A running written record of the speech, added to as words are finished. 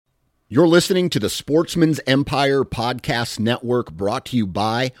You're listening to the Sportsman's Empire Podcast Network, brought to you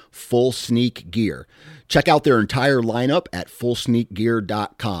by Full Sneak Gear. Check out their entire lineup at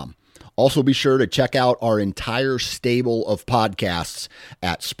fullsneakgear.com. Also be sure to check out our entire stable of podcasts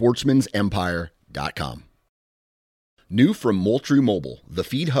at sportsmansempire.com. New from Moultrie Mobile, the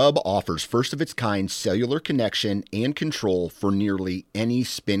Feed Hub offers first-of-its-kind cellular connection and control for nearly any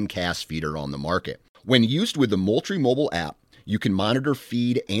spin cast feeder on the market. When used with the Moultrie Mobile app, you can monitor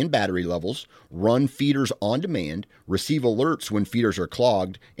feed and battery levels, run feeders on demand, receive alerts when feeders are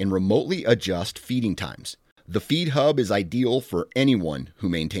clogged, and remotely adjust feeding times. The Feed Hub is ideal for anyone who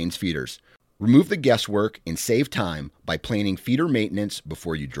maintains feeders. Remove the guesswork and save time by planning feeder maintenance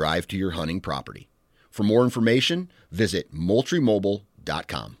before you drive to your hunting property. For more information, visit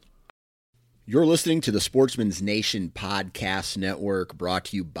MoultrieMobile.com. You're listening to the Sportsman's Nation Podcast Network, brought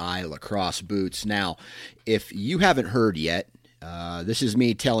to you by Lacrosse Boots. Now, if you haven't heard yet, this is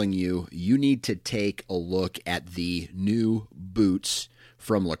me telling you, you need to take a look at the new boots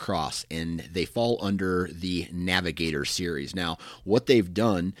from Lacrosse, and they fall under the Navigator series. Now, what they've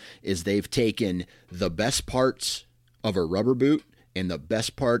done is they've taken the best parts of a rubber boot and the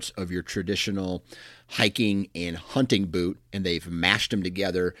best parts of your traditional hiking and hunting boot, and they've mashed them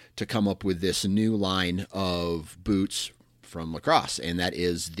together to come up with this new line of boots from Lacrosse, and that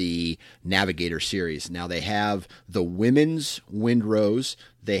is the Navigator series. Now, they have the women's Windrose,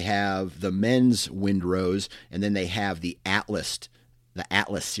 they have the men's Windrose, and then they have the Atlas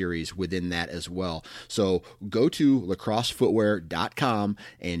series within that as well. So go to lacrossefootwear.com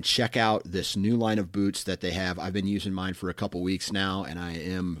and check out this new line of boots that they have. I've been using mine for a couple weeks now, and I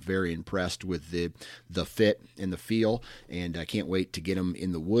am very impressed with the fit and the feel, and I can't wait to get them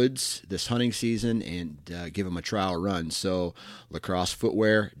in the woods this hunting season and give them a trial run. So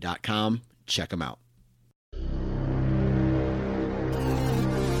lacrossefootwear.com, check them out.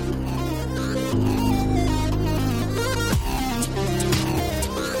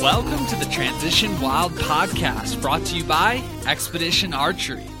 Welcome to the Transition Wild Podcast, brought to you by Expedition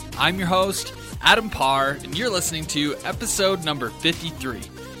Archery. I'm your host, Adam Parr, and you're listening to episode number 53,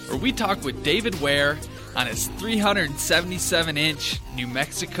 where we talk with David Ware on his 377-inch New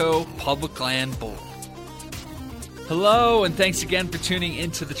Mexico public land bull. Hello, and thanks again for tuning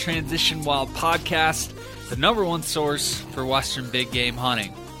into the Transition Wild Podcast, the number one source for Western big game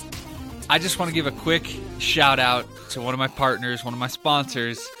hunting. I just want to give a quick shout out to one of my partners, one of my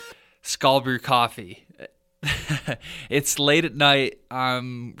sponsors, Skull Brew Coffee. It's late at night.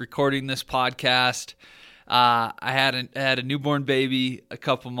 I'm recording this podcast. I had a newborn baby a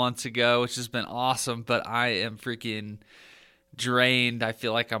couple months ago, which has been awesome, but I am freaking drained. I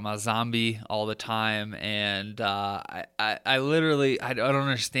feel like I'm a zombie all the time, and I literally, I don't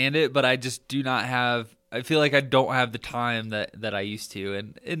understand it, but I just do not have, I feel like I don't have the time that I used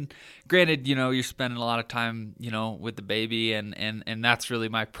to. And granted, you're spending a lot of time, with the baby, and that's really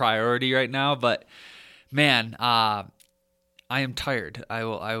my priority right now. But man, I am tired. I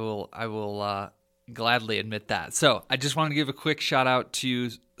will gladly admit that. So I just want to give a quick shout out to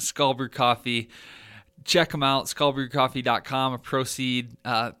Skull Brew Coffee. Check them out, skullbrewcoffee.com.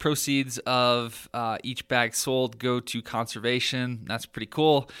 Proceeds of each bag sold go to conservation. That's pretty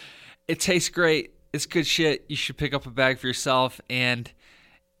cool. It tastes great. It's good shit. You should pick up a bag for yourself, and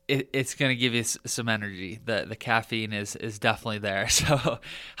it's going to give you some energy. The caffeine is definitely there. So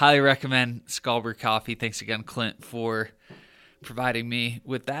highly recommend Skull Brew Coffee. Thanks again, Clint, for providing me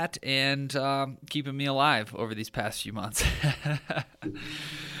with that and keeping me alive over these past few months.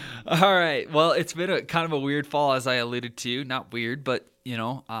 All right. Well, it's been kind of a weird fall, as I alluded to. Not weird, but,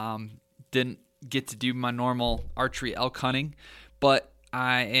 didn't get to do my normal archery elk hunting, but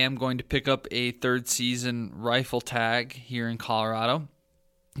I am going to pick up a third season rifle tag here in Colorado.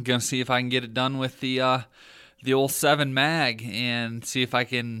 I'm going to see if I can get it done with the old 7 mag and see if I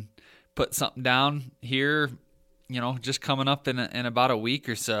can put something down here, just coming up in about a week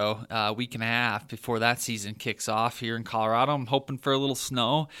or so, a week and a half before that season kicks off here in Colorado. I'm hoping for a little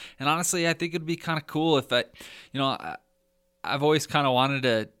snow, and honestly, I think it'd be kind of cool if I've always kind of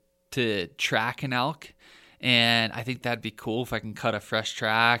wanted to track an elk. And I think that'd be cool if I can cut a fresh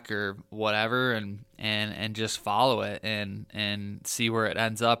track or whatever and just follow it and see where it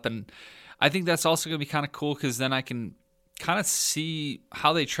ends up. And I think that's also going to be kind of cool because then I can kind of see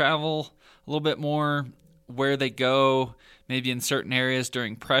how they travel a little bit more, where they go, maybe in certain areas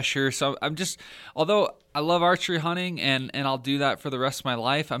during pressure. So although I love archery hunting and I'll do that for the rest of my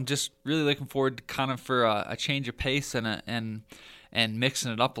life, I'm just really looking forward to kind of for a change of pace and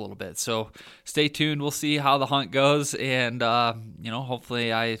mixing it up a little bit. So stay tuned. We'll see how the hunt goes, and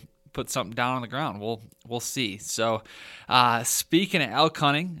hopefully I put something down on the ground. We'll see. So, speaking of elk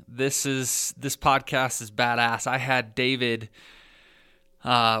hunting, this podcast is badass. I had David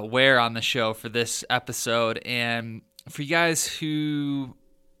Ware on the show for this episode, and for you guys who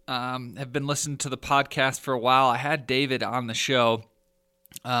have been listening to the podcast for a while, I had David on the show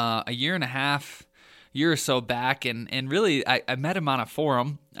a year or so back, and really I met him on a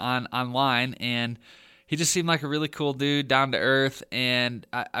forum online, and he just seemed like a really cool dude, down to earth, and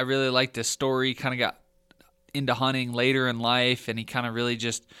I really liked his story. Kind of got into hunting later in life, and he kind of really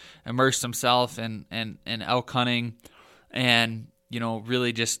just immersed himself in elk hunting, and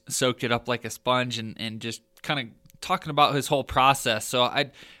really just soaked it up like a sponge, and just kind of talking about his whole process. So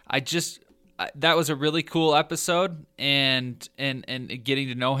that was a really cool episode, and getting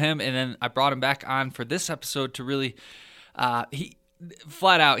to know him, and then I brought him back on for this episode to really he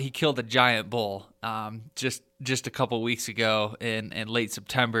killed a giant bull just a couple weeks ago in late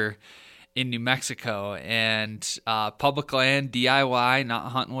September in New Mexico, and public land, DIY,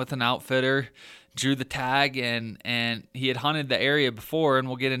 not hunting with an outfitter. Drew the tag, and he had hunted the area before, and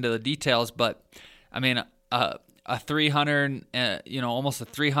we'll get into the details, but I mean a 300 almost a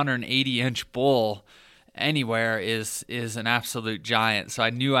 380-inch bull anywhere is an absolute giant. So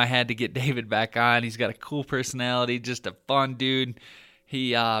I knew I had to get David back on. He's got a cool personality, just a fun dude.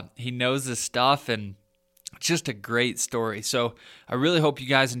 He knows his stuff, and just a great story. So I really hope you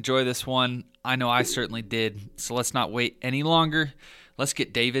guys enjoy this one. I know I certainly did. So let's not wait any longer. Let's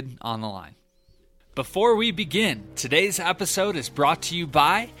get David on the line. Before we begin, today's episode is brought to you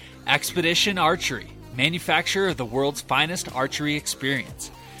by Expedition Archery, manufacturer of the world's finest archery experience.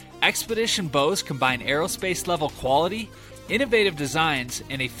 Expedition bows combine aerospace-level quality, innovative designs,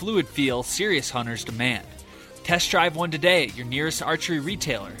 and a fluid feel serious hunters demand. Test drive one today at your nearest archery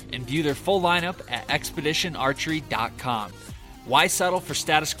retailer and view their full lineup at expeditionarchery.com. Why settle for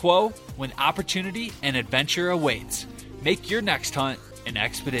status quo when opportunity and adventure awaits? Make your next hunt an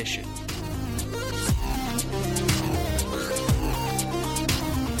expedition.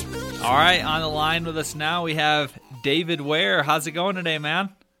 All right, on the line with us now, we have David Ware. How's it going today, man?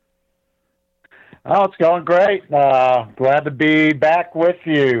 Oh, it's going great. Glad to be back with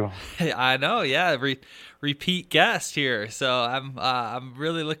you. I know, yeah, repeat guest here. So I'm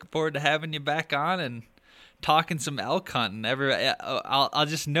really looking forward to having you back on and talking some elk hunting. I'll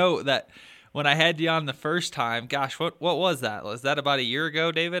just note that when I had you on the first time, gosh, what was that? Was that about a year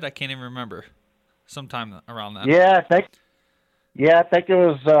ago, David? I can't even remember. Sometime around that. Yeah, I think it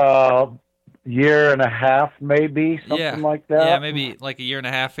was a year and a half, maybe, something like that. Yeah, maybe like a year and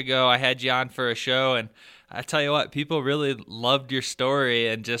a half ago, I had you on for a show, and I tell you what, people really loved your story,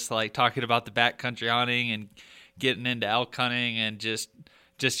 and just like talking about the backcountry hunting and getting into elk hunting, and just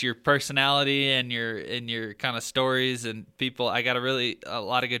your personality and your kind of stories, and people. I got a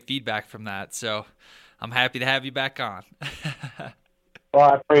lot of good feedback from that, so I'm happy to have you back on. Well,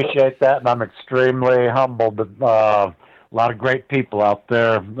 I appreciate that, and I'm extremely humbled. A lot of great people out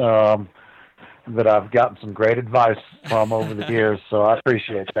there that I've gotten some great advice from over the years, so I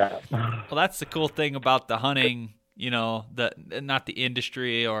appreciate that. Well, that's the cool thing about the hunting, not the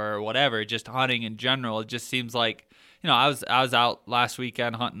industry or whatever, just hunting in general. It just seems like, I was out last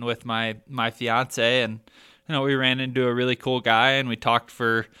weekend hunting with my fiance, and we ran into a really cool guy, and we talked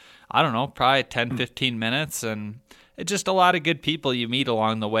for, I don't know, probably 10, 15 minutes, and it's just a lot of good people you meet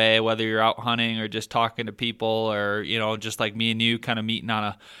along the way, whether you're out hunting or just talking to people, or just like me and you kind of meeting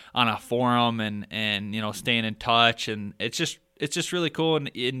on a forum and staying in touch, and it's just really cool,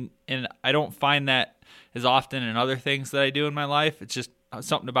 and I don't find that as often in other things that I do in my life. It's just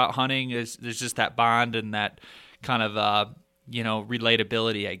something about hunting there's just that bond and that kind of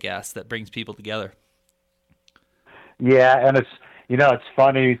relatability, I guess, that brings people together. Yeah, and it's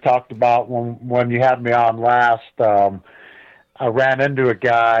funny you talked about when you had me on last. I ran into a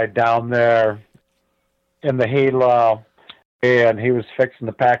guy down there in the Gila, and he was fixing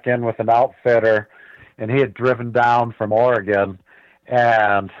to pack in with an outfitter, and he had driven down from Oregon,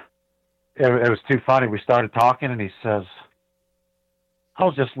 and it was too funny. We started talking, and he says, I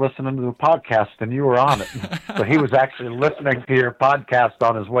was just listening to the podcast, and you were on it. So he was actually listening to your podcast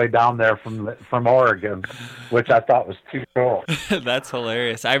on his way down there from Oregon, which I thought was too cool. That's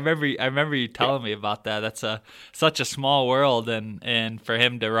hilarious. I remember you telling me about that. That's such a small world, and for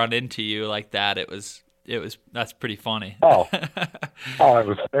him to run into you like that, that's pretty funny. It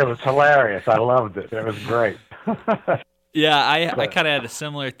was hilarious. I loved it. It was great. Yeah, I kind of had a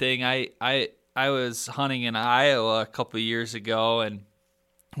similar thing. I was hunting in Iowa a couple of years ago, and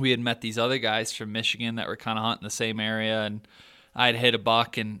we had met these other guys from Michigan that were kind of hunting the same area, and I'd hit a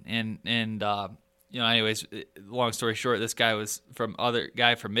buck, and anyways, long story short, this guy was from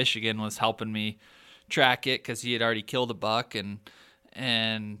Michigan was helping me track it because he had already killed a buck, and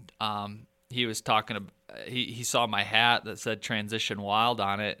he was talking. He saw my hat that said Transition Wild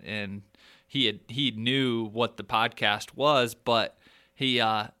on it, and he knew what the podcast was, but he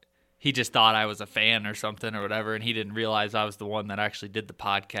just thought I was a fan or something or whatever, and he didn't realize I was the one that actually did the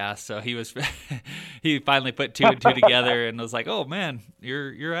podcast. So he finally put two and two together and was like, "Oh man,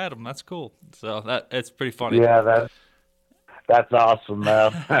 you're Adam. That's cool." So it's pretty funny. Yeah, that's awesome,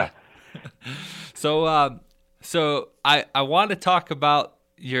 man. So I want to talk about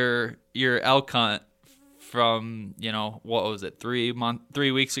your elk hunt from, what was it, 3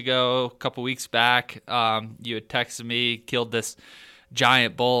 weeks ago, a couple weeks back. You had texted me, killed this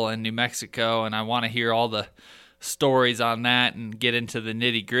giant bull in New Mexico, and I want to hear all the stories on that and get into the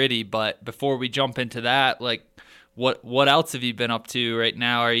nitty gritty. But before we jump into that, like, what else have you been up to right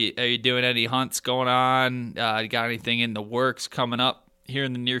now? Are you doing any hunts going on? You got anything in the works coming up here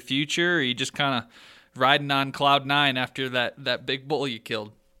in the near future? Or are you just kind of riding on cloud nine after that big bull you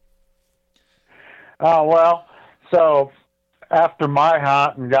killed? Oh, well, so after my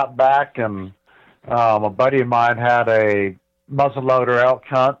hunt and got back, and a buddy of mine had a muzzleloader elk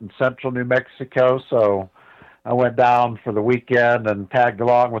hunt in central New Mexico, so I went down for the weekend and tagged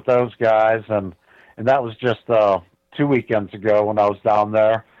along with those guys, and that was just 2 weekends ago when I was down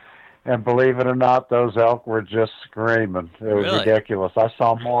there. And believe it or not, those elk were just screaming. It was Really? ridiculous. I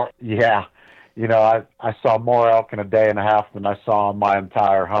saw more, yeah. I saw more elk in a day and a half than I saw in my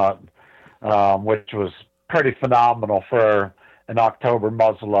entire hunt, which was pretty phenomenal for an October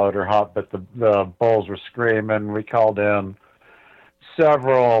muzzleloader hunt. But the bulls were screaming. We called in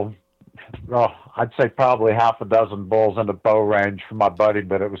several, I'd say probably half a dozen bulls into bow range for my buddy,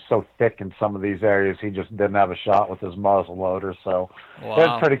 but it was so thick in some of these areas, he just didn't have a shot with his muzzleloader. So Wow. It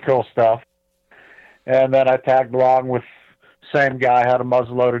was pretty cool stuff. And then I tagged along with same guy, had a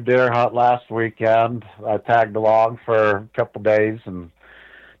muzzleloader deer hunt last weekend. I tagged along for a couple days and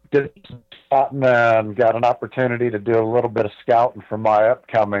did some spotting and got an opportunity to do a little bit of scouting for my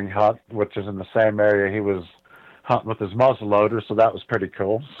upcoming hunt, which is in the same area he was hunting with his muzzleloader, so that was pretty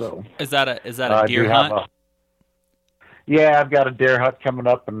cool. So Is that a deer hunt? Yeah, I've got a deer hunt coming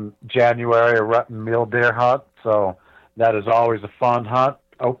up in January, a rutting mule deer hunt. So that is always a fun hunt,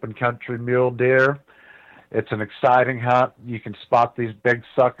 open country mule deer. It's an exciting hunt. You can spot these big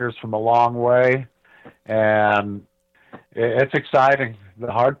suckers from a long way, and it's exciting.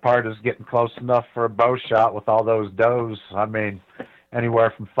 The hard part is getting close enough for a bow shot with all those does. I mean,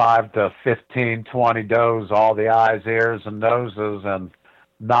 anywhere from 5 to 15, 20 does, all the eyes, ears, and noses, and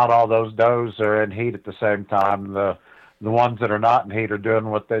not all those does are in heat at the same time. The ones that are not in heat are doing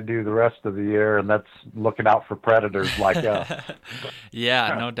what they do the rest of the year, and that's looking out for predators like us.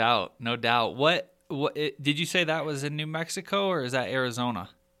 Yeah, no doubt. What did you say that was in New Mexico, or is that Arizona?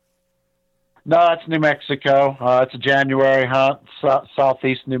 No, it's New Mexico. It's a January hunt.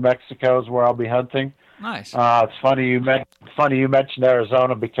 Southeast New Mexico is where I'll be hunting. Nice. It's funny you mentioned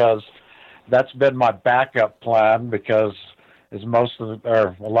Arizona, because that's been my backup plan, because as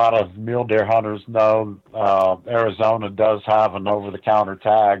a lot of mule deer hunters know, Arizona does have an over-the-counter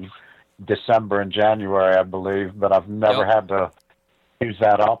tag December and January, I believe, but I've never had to use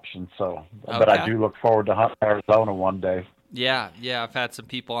that option. So, but I do look forward to hunting Arizona one day. Yeah, I've had some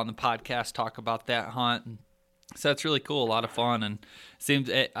people on the podcast talk about that hunt, and so that's really cool, a lot of fun, and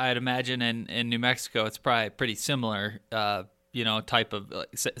I'd imagine in New Mexico it's probably pretty similar, type of,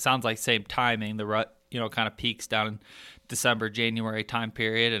 sounds like same timing. The rut, kind of peaks down in December, January time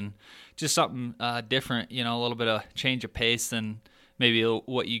period, and just something different, a little bit of change of pace than maybe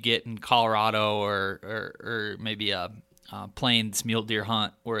what you get in Colorado or maybe a plains mule deer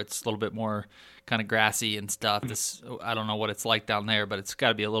hunt where it's a little bit more kind of grassy and stuff. I don't know what it's like down there, but it's got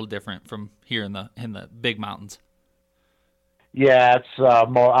to be a little different from here in the big mountains. Yeah, it's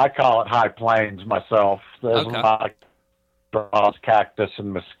more. I call it high plains myself. There's a lot of cactus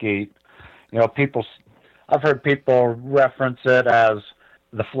and mesquite. I've heard people reference it as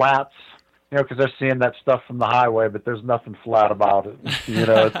the flats, because they're seeing that stuff from the highway, but there's nothing flat about it.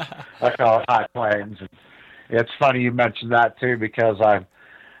 I call it high plains. It's funny you mentioned that too, because I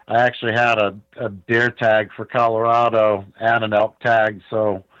actually had a deer tag for Colorado and an elk tag.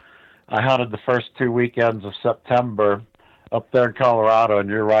 So I hunted the first 2 weekends of September up there in Colorado, and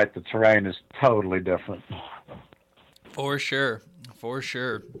you're right, the terrain is totally different. For sure.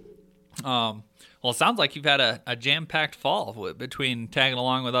 Well, it sounds like you've had a jam-packed fall between tagging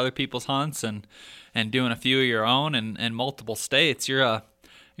along with other people's hunts and doing a few of your own and multiple states. You're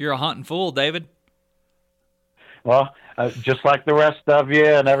a hunting fool, David. Well, just like the rest of you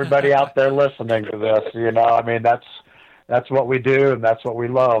and everybody out there listening to this, I mean, that's what we do and that's what we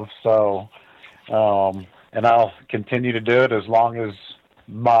love. So, and I'll continue to do it as long as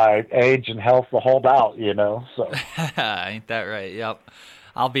my age and health will hold out, so. Ain't that right? Yep.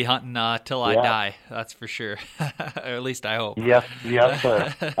 I'll be hunting till I die. That's for sure. Or at least I hope. Yes,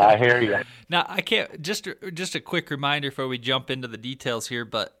 sir. I hear you. Now, I can't, just a quick reminder before we jump into the details here,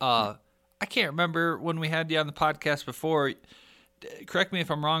 but I can't remember when we had you on the podcast before. Correct me if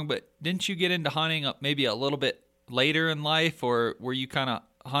I'm wrong, but didn't you get into hunting maybe a little bit later in life, or were you kind of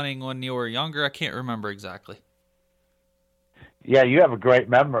hunting when you were younger? I can't remember exactly. Yeah, you have a great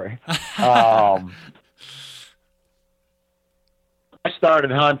memory. I started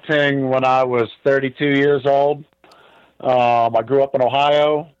hunting when I was 32 years old. I grew up in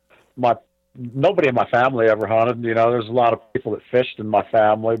Ohio. Nobody in my family ever hunted. There's a lot of people that fished in my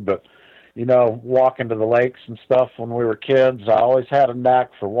family, but walking to the lakes and stuff when we were kids, I always had a knack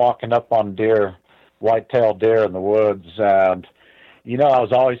for walking up on deer, white-tailed deer in the woods. And, I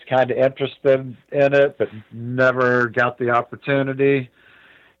was always kind of interested in it, but never got the opportunity.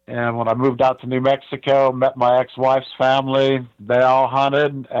 And when I moved out to New Mexico, met my ex-wife's family, they all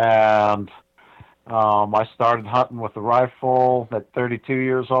hunted. And I started hunting with a rifle at 32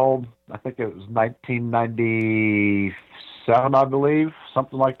 years old. I think it was 1997, I believe,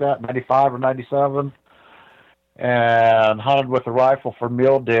 something like that, 95 or 97. And hunted with a rifle for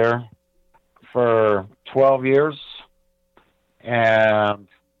mule deer for 12 years. And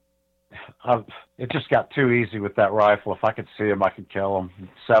it just got too easy with that rifle. If I could see him, I could kill him.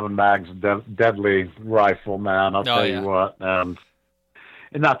 7 mags, deadly rifle, man. I'll tell you what. And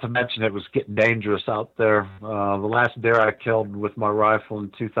not to mention it was getting dangerous out there. The last deer I killed with my rifle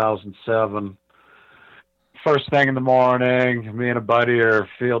in 2007, first thing in the morning, me and a buddy are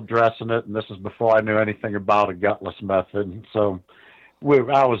field dressing it, and this is before I knew anything about a gutless method. So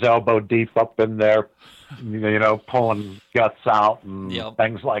I was elbow deep up in there, pulling guts out and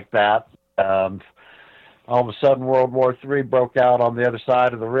things like that. And all of a sudden, World War III broke out on the other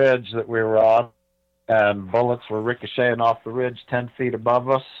side of the ridge that we were on, and bullets were ricocheting off the ridge 10 feet above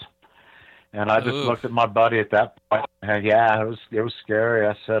us. And I just looked at my buddy at that point. And yeah, it was scary.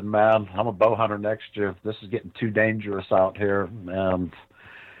 I said, man, I'm a bow hunter next year. This is getting too dangerous out here. And,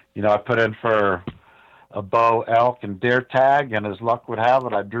 I put in for a bow, elk, and deer tag, and as luck would have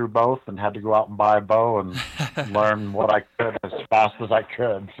it, I drew both and had to go out and buy a bow and learn what I could as fast as I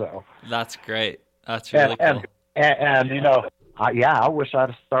could. So that's great. That's really cool. And I wish I'd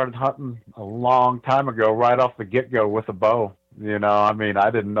have started hunting a long time ago, right off the get-go with a bow. I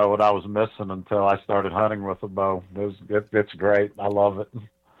didn't know what I was missing until I started hunting with a bow. It's great. I love it.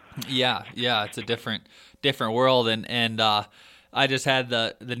 Yeah, it's a different world, and I just had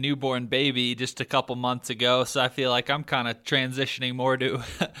the newborn baby just a couple months ago, so I feel like I'm kind of transitioning more to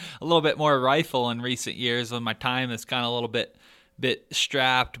a little bit more rifle in recent years when my time is kind of a little bit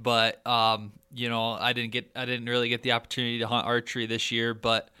strapped. But I didn't really get the opportunity to hunt archery this year.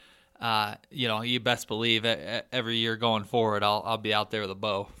 But you best believe every year going forward, I'll be out there with a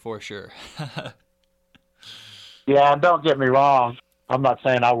bow for sure. Yeah, and don't get me wrong. I'm not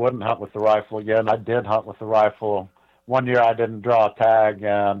saying I wouldn't hunt with the rifle again. I did hunt with the rifle. One year I didn't draw a tag,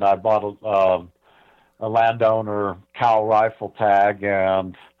 and I bought a landowner cow rifle tag,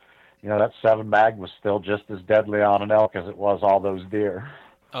 and that 7 mag was still just as deadly on an elk as it was all those deer.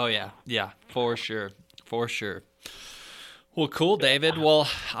 Oh yeah, for sure. Well, cool, David. Well,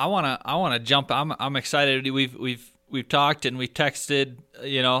 I wanna jump. I'm excited. We've talked and we texted,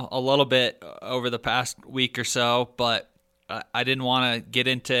 a little bit over the past week or so, but I didn't want to get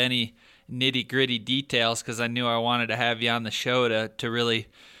into any nitty-gritty details because I knew I wanted to have you on the show to really,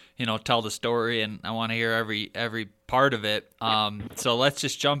 tell the story, and I want to hear every part of it. So let's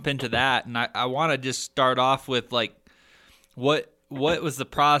just jump into that, and I want to just start off with what was the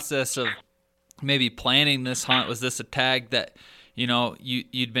process of maybe planning this hunt? Was this a tag that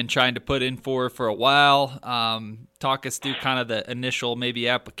you'd been trying to put in for a while? Talk us through kind of the initial maybe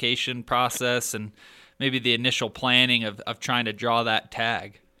application process and maybe the initial planning of trying to draw that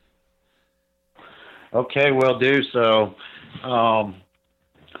tag. Okay, will do. So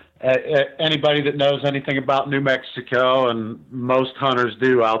anybody that knows anything about New Mexico, and most hunters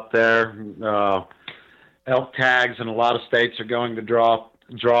do out there, elk tags in a lot of states are going to draw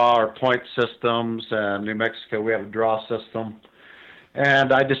or point systems, and New Mexico we have a draw system.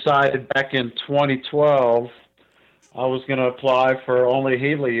 And I decided back in 2012 I was going to apply for only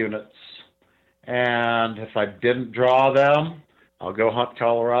Gila units, and if I didn't draw them, I'll go hunt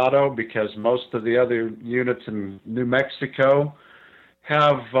Colorado, because most of the other units in New Mexico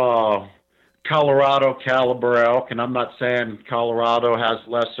have Colorado caliber elk, and I'm not saying Colorado has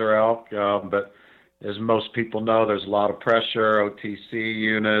lesser elk, but as most people know, there's a lot of pressure, OTC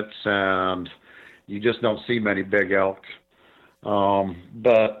units, and you just don't see many big elk.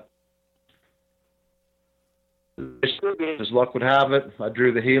 But as luck would have it, I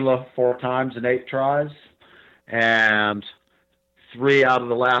drew the Gila 4 times in 8 tries, and 3 out of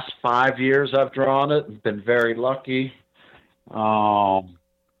the last 5 years I've drawn it. Been very lucky.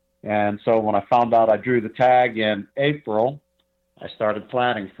 And so when I found out I drew the tag in April, I started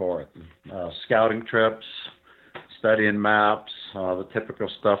planning for it. Scouting trips, studying maps, the typical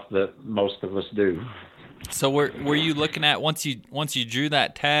stuff that most of us do. So were you looking at, once you drew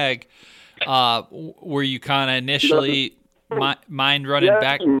that tag, were you kind of initially mind running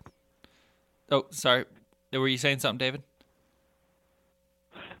back? Oh, sorry. Were you saying something, David?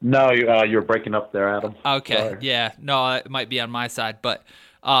 No, you're breaking up there, Adam. Okay, Sorry. yeah. No, it might be on my side, but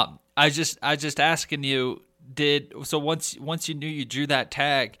I just asking you, once you knew you drew that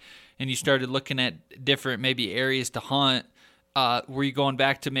tag and you started looking at different maybe areas to hunt, were you going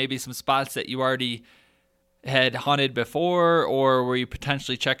back to maybe some spots that you already had hunted before, or were you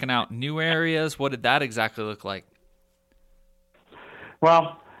potentially checking out new areas? What did that exactly look like?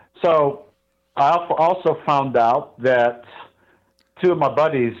 Well, so I also found out that 2 of my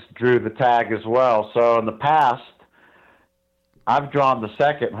buddies drew the tag as well. So in the past, I've drawn the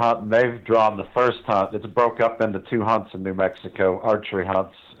second hunt, and they've drawn the first hunt. It's broke up into 2 hunts in New Mexico, archery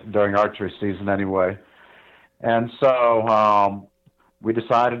hunts, during archery season anyway. And so we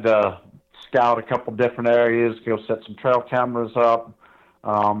decided to scout a couple different areas, go set some trail cameras up,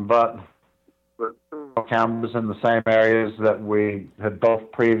 but cameras in the same areas that we had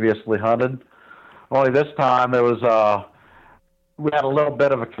both previously hunted. Only this time it was we had a little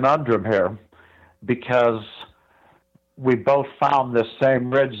bit of a conundrum here, because we both found this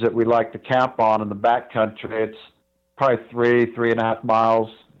same ridge that we like to camp on in the backcountry. It's probably 3.5 miles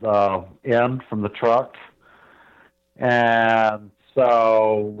in from the truck. And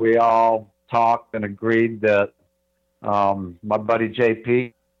so we all talked and agreed that my buddy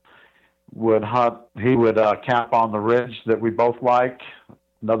JP would hunt. He would camp on the ridge that we both like.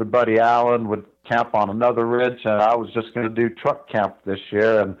 Another buddy, Alan, would camp on another ridge, and I was just going to do truck camp this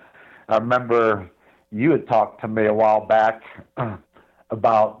year. And I remember you had talked to me a while back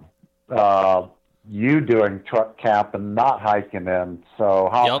about you doing truck camp and not hiking in. So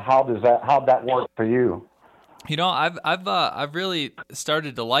how'd that work for you? You know, I've really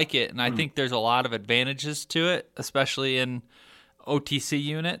started to like it, and I think there's a lot of advantages to it, especially in OTC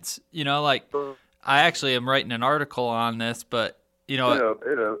units. You know, like I actually am writing an article on this, but you know,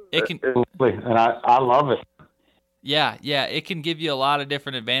 it can, and I love it. Yeah, it can give you a lot of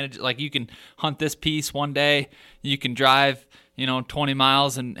different advantages. Like you can hunt this piece one day, you can drive, 20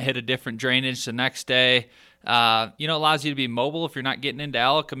 miles and hit a different drainage the next day. It allows you to be mobile if you're not getting into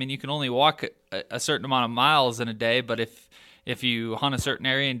elk. I mean, you can only walk a certain amount of miles in a day, but if you hunt a certain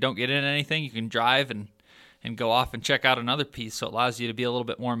area and don't get in anything, you can drive and go off and check out another piece. So it allows you to be a little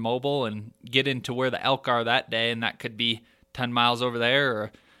bit more mobile and get into where the elk are that day, and that could be 10 miles over there or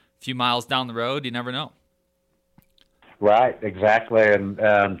a few miles down the road. You never know. Right, exactly. And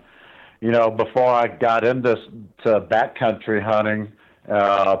before I got into backcountry hunting,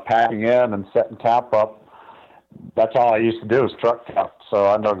 packing in and setting camp up, that's all I used to do was truck camp. So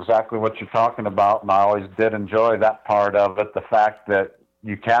I know exactly what you're talking about, and I always did enjoy that part of it, the fact that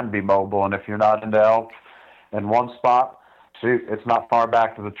you can be mobile, and if you're not into elk in one spot, shoot, it's not far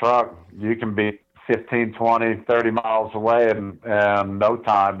back to the truck. You can be 15, 20, 30 miles away in no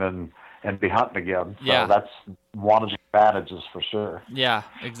time and be hunting again. So yeah. That's one of the advantages for sure. Yeah,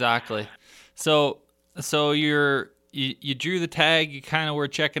 exactly. So you drew the tag, you kind of were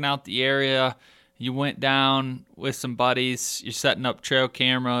checking out the area, you went down with some buddies, you're setting up trail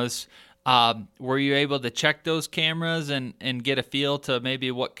cameras. Were you able to check those cameras and get a feel to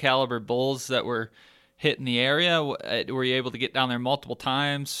maybe what caliber bulls that were hitting the area? Were you able to get down there multiple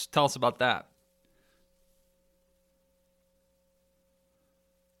times? Tell us about that.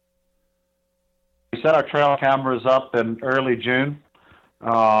 We set our trail cameras up in early June,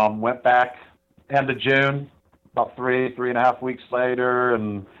 went back end of June, about 3.5 weeks later,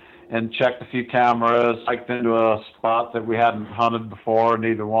 and checked a few cameras, hiked into a spot that we hadn't hunted before,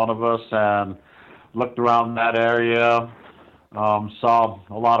 neither one of us, and looked around that area. Saw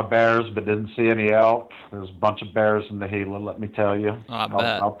a lot of bears, but didn't see any elk. There's a bunch of bears in the Gila, let me tell you.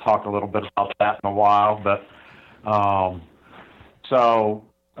 I'll talk a little bit about that in a while, but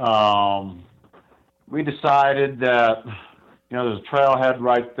we decided that there's a trailhead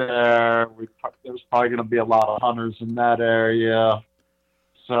right there. There's probably going to be a lot of hunters in that area.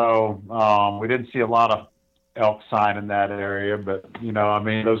 So we didn't see a lot of elk sign in that area, but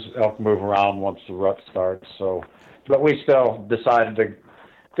those elk move around once the rut starts. So, but we still decided to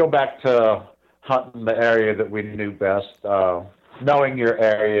go back to hunting the area that we knew best. Knowing your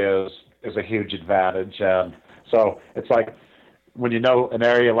area is a huge advantage, and so it's like when you know an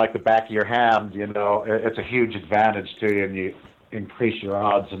area like the back of your hand, it's a huge advantage to you, and you increase your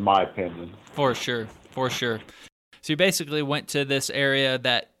odds, in my opinion. For sure. So you basically went to this area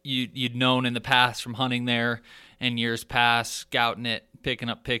that you'd known in the past from hunting there in years past, scouting it, picking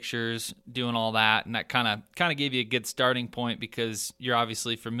up pictures, doing all that, and that kind of gave you a good starting point because you're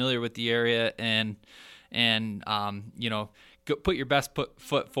obviously familiar with the area and put your best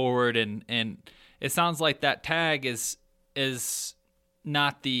foot forward. And it sounds like that tag is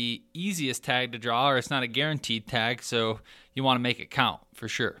not the easiest tag to draw, or it's not a guaranteed tag, so you want to make it count for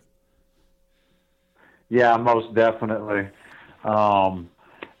sure. Yeah, most definitely.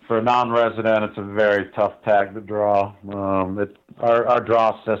 For a non-resident, it's a very tough tag to draw. Our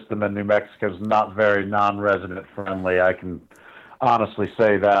draw system in New Mexico is not very non-resident friendly. I can honestly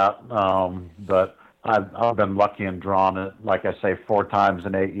say that. But I've been lucky in drawing it, like I say, 4 times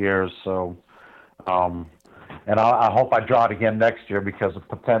in 8 years. So, and I hope I draw it again next year because the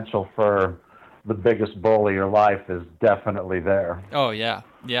potential for the biggest bull of your life is definitely there. Oh yeah.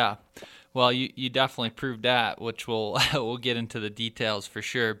 Well, you definitely proved that, which we'll get into the details for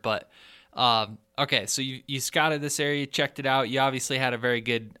sure. But okay, so you scouted this area, checked it out. You obviously had a very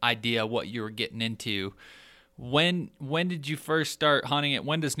good idea what you were getting into. When did you first start hunting it?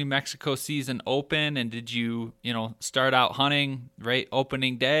 When does New Mexico season open? And did you start out hunting right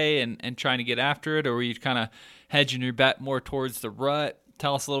opening day and trying to get after it, or were you kind of hedging your bet more towards the rut?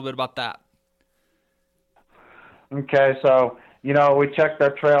 Tell us a little bit about that. Okay, so we checked our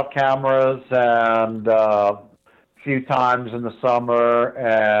trail cameras and a few times in the summer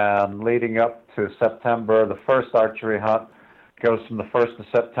and leading up to September. The first archery hunt goes from the 1st of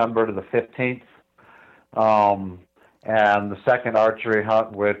September to the 15th. And the second archery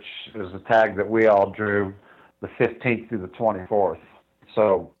hunt, which is the tag that we all drew, the 15th through the 24th.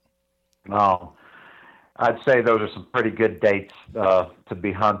 So I'd say those are some pretty good dates to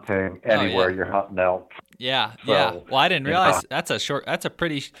be hunting anywhere you're hunting elk. Yeah. Well, I didn't realize that's a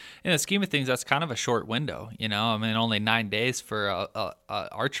pretty, in the scheme of things, that's kind of a short window, only 9 days for a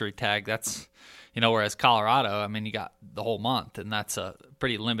archery tag. That's, whereas Colorado, you got the whole month, and that's a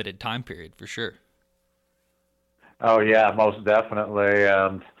pretty limited time period for sure. Oh yeah, most definitely.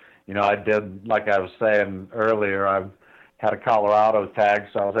 And, I did, like I was saying earlier, I had a Colorado tag,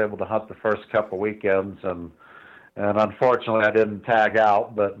 so I was able to hunt the first couple weekends, and unfortunately I didn't tag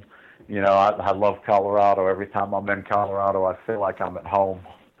out, but I love Colorado. Every time I'm in Colorado, I feel like I'm at home.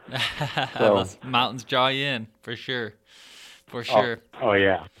 So, mountains draw you in for sure. Oh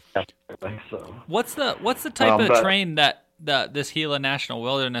yeah, definitely. So what's the type of terrain that this Gila National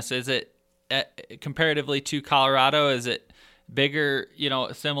Wilderness, is it comparatively to Colorado? Is it bigger?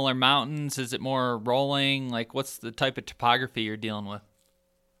 Similar mountains? Is it more rolling? Like, what's the type of topography you're dealing with?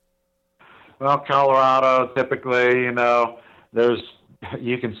 Well, Colorado typically,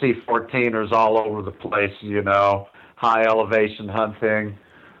 you can see 14ers all over the place, high elevation hunting.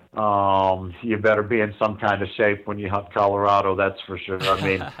 You better be in some kind of shape when you hunt Colorado, that's for sure.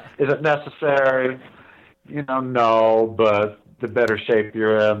 Is it necessary? No, but the better shape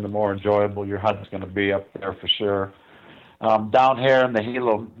you're in, the more enjoyable your hunt's going to be up there for sure. Down here in the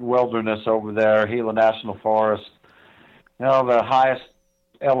Gila Wilderness over there, Gila National Forest, the highest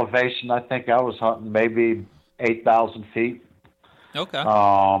elevation I think I was hunting maybe 8,000 feet. Okay.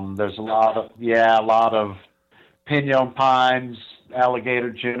 There's a lot of pinon pines, alligator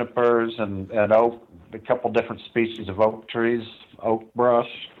junipers, and oak, a couple different species of oak trees, oak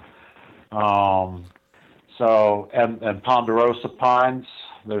brush. And ponderosa pines.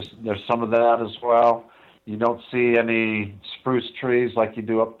 There's some of that as well. You don't see any spruce trees like you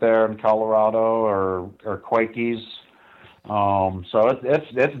do up there in Colorado or Quakies. So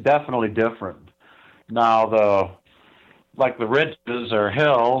it's definitely different. Now the ridges or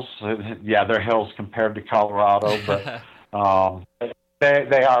hills, they're hills compared to Colorado, but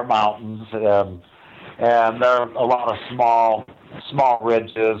they are mountains, and there are a lot of small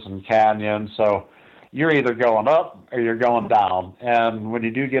ridges and canyons. So you're either going up or you're going down. And when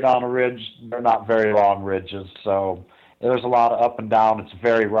you do get on a ridge, they're not very long ridges. So there's a lot of up and down. It's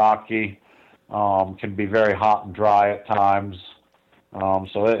very rocky, can be very hot and dry at times.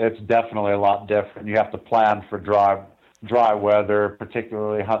 So it's definitely a lot different. You have to plan for dry weather,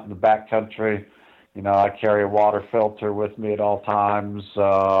 particularly hunting the backcountry. I carry a water filter with me at all times.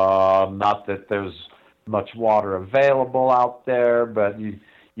 Not that there's much water available out there, but you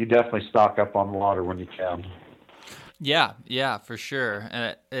you definitely stock up on water when you can. Yeah, for sure.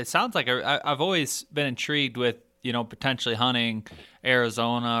 And it sounds like I've always been intrigued with, potentially hunting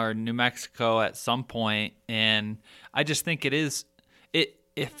Arizona or New Mexico at some point, and I just think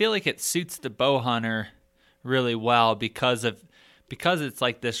I feel like it suits the bow hunter really well because it's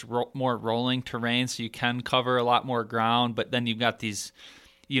like this more rolling terrain, so you can cover a lot more ground, but then you've got these,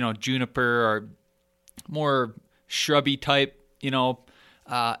 juniper or more shrubby type,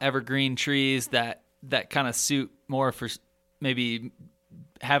 evergreen trees that kind of suit more for maybe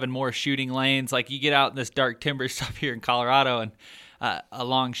having more shooting lanes. Like you get out in this dark timber stuff here in Colorado, and a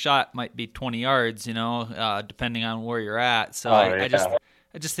long shot might be 20 yards, depending on where you're at. So I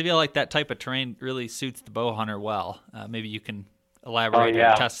just feel like that type of terrain really suits the bow hunter well. Maybe you can elaborate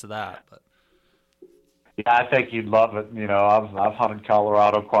and attest to that. But. Yeah, I think you'd love it. I've hunted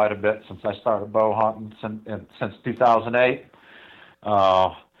Colorado quite a bit since I started bow hunting since 2008.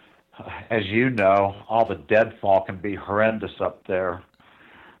 As you know, all the deadfall can be horrendous up there.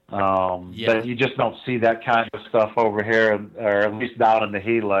 But you just don't see that kind of stuff over here, or at least down in the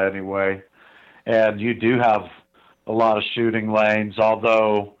Gila anyway. And you do have a lot of shooting lanes,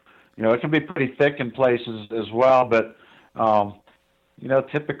 although, it can be pretty thick in places as well. But,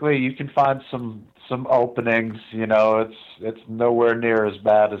 typically you can find some openings. It's nowhere near as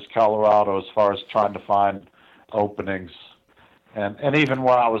bad as Colorado as far as trying to find openings. And even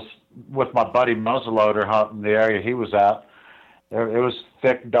when I was with my buddy muzzleloader hunting the area he was at, it was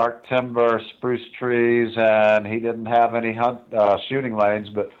thick, dark timber, spruce trees, and he didn't have any shooting lanes.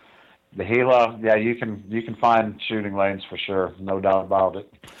 But the Gila, yeah, you can find shooting lanes for sure, no doubt about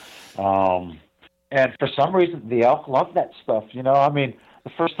it. And for some reason, the elk love that stuff. The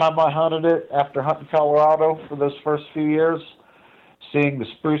first time I hunted it after hunting Colorado for those first few years, seeing the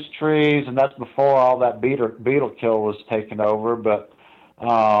spruce trees, and that's before all that beetle kill was taken over, but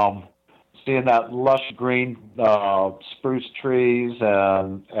seeing that lush green spruce trees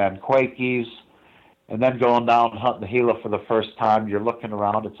and quakies, and then going down and hunting the Gila for the first time, you're looking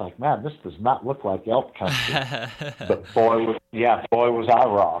around, it's like, man, this does not look like elk country. But boy, was I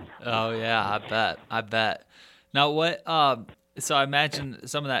wrong. Oh yeah, I bet. Now what? So I imagine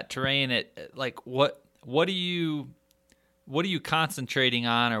some of that terrain. What are you concentrating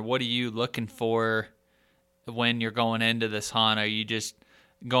on, or what are you looking for when you're going into this hunt? Are you just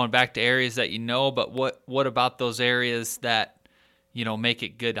going back to areas that but what about those areas that make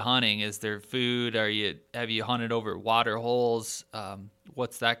it good hunting? Is there food? Have you hunted over water holes?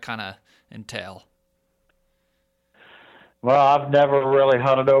 What's that kind of entail? Well, I've never really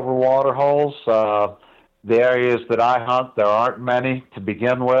hunted over water holes. The areas that I hunt, there aren't many to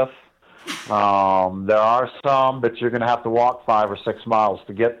begin with. There are some, but you're going to have to walk 5 or 6 miles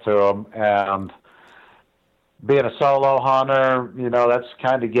to get to them. And being a solo hunter, that's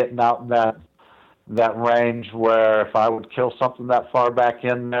kind of getting out in that range where if I would kill something that far back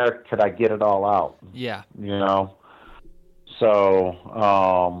in there, could I get it all out? Yeah. So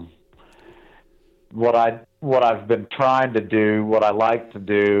what I've been trying to do, what I like to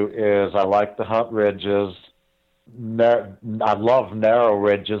do is I like to hunt ridges. I love narrow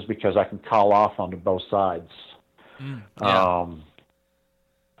ridges because I can call off onto both sides.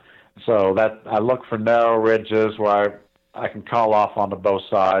 So that I look for narrow ridges where I can call off onto both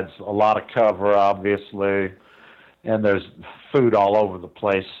sides. A lot of cover, obviously, and there's food all over the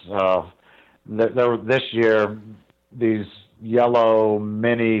place. This year, these yellow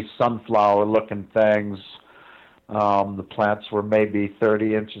mini sunflower-looking things. The plants were maybe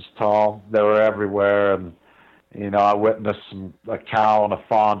 30 inches tall. They were everywhere, and I witnessed a cow and a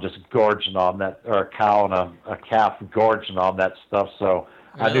fawn just gorging on that, or a cow and a calf gorging on that stuff. So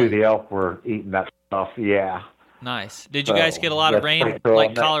really? I knew the elk were eating that stuff. Yeah. Nice. Did you guys get a lot of rain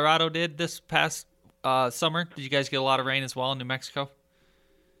like Colorado did this past summer? Did you guys get a lot of rain as well in New Mexico?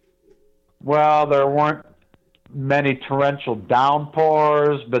 Well, there weren't many torrential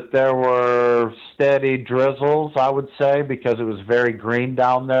downpours, but there were steady drizzles, I would say, because it was very green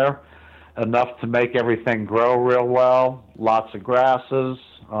down there, enough to make everything grow real well. Lots of grasses,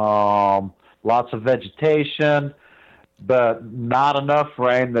 lots of vegetation, but not enough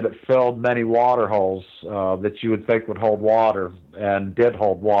rain that it filled many water holes that you would think would hold water, and did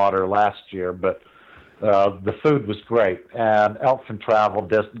hold water last year. But the food was great, and elk can travel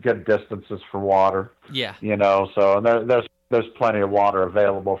good distances for water. Yeah. So and there's plenty of water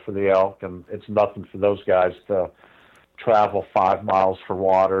available for the elk, and it's nothing for those guys to travel 5 miles for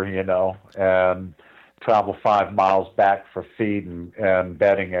water, and travel 5 miles back for feed and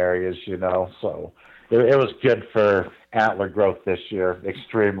bedding areas, So it was good for antler growth this year,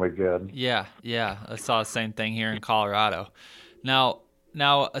 extremely good. Yeah. I saw the same thing here in Colorado. Now,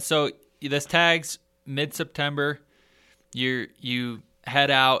 Now, so this tag's mid-September. You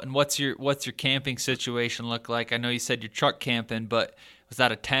head out, and what's your camping situation look like? I know you said you're truck camping, but was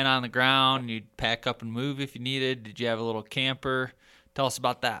that a tent on the ground? You'd pack up and move if you needed? Did you have a little camper? Tell us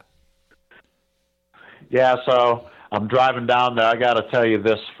about that. Yeah, so I'm driving down there. I got to tell you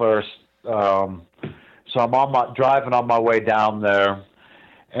this first. So I'm driving on my way down there,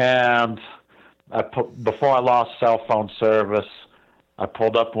 and before I lost cell phone service, I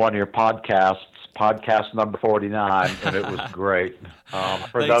pulled up one of your podcasts, podcast number 49, and it was great.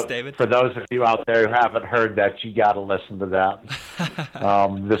 Thanks, David. For those of you out there who haven't heard that, you got to listen to that.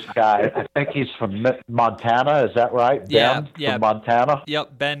 This guy, I think he's from Montana. Is that right? Yeah, Ben from Montana.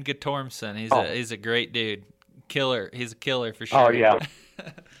 Yep, Ben Gatormson. He's a great dude. Killer. He's a killer for sure. Oh yeah.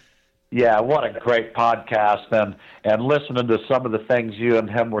 Yeah, what a great podcast. And listening to some of the things you and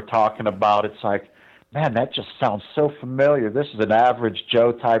him were talking about, it's like, man, that just sounds so familiar. This is an average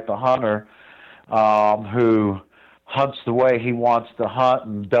Joe type of hunter who hunts the way he wants to hunt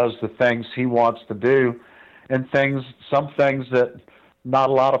and does the things he wants to do, and some things that not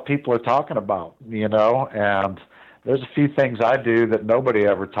a lot of people are talking about, and there's a few things I do that nobody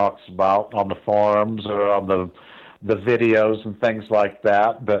ever talks about on the forums or on the videos and things like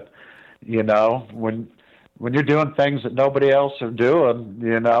that. But, when you're doing things that nobody else are doing,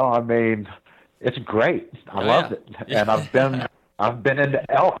 it's great. I love it. Yeah. And I've been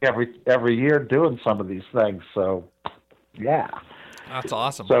into elk every year doing some of these things. So, yeah. That's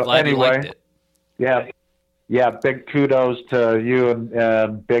awesome. So I'm glad you liked anyway, it. Yeah, big kudos to you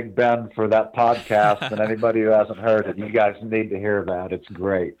and Big Ben for that podcast. And anybody who hasn't heard it, you guys need to hear that. It's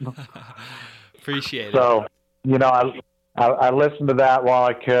great. Appreciate it. So, I listened to that while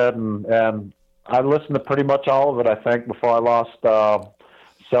I could, and I listened to pretty much all of it, I think, before I lost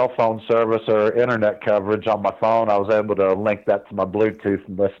cell phone service or internet coverage on my phone. I was able to link that to my Bluetooth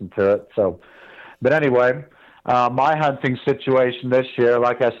and listen to it. So, but anyway, my hunting situation this year,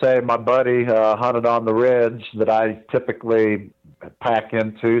 like I say, my buddy hunted on the ridge that I typically pack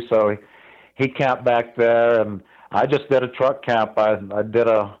into. So he camped back there, and I just did a truck camp. I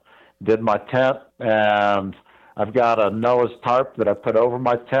did my tent, and I've got a Noah's tarp that I put over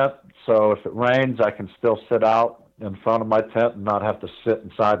my tent. So if it rains, I can still sit out in front of my tent and not have to sit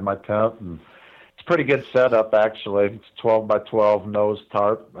inside my tent. And it's a pretty good setup, actually. It's 12 by 12 Noah's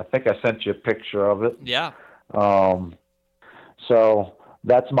tarp. I think I sent you a picture of it. Yeah. So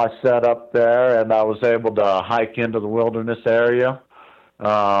that's my setup there, and I was able to hike into the wilderness area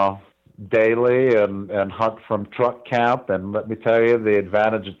daily and hunt from truck camp. And let me tell you, the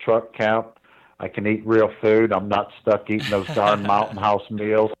advantage of truck camp, I can eat real food. I'm not stuck eating those darn Mountain House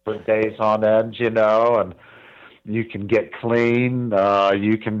meals for days on end, and you can get clean.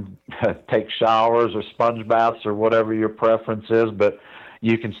 You can take showers or sponge baths or whatever your preference is, but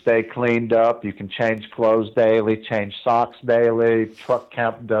you can stay cleaned up. You can change clothes daily, change socks daily. Truck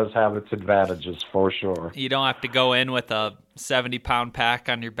camp does have its advantages for sure. You don't have to go in with a 70-pound pack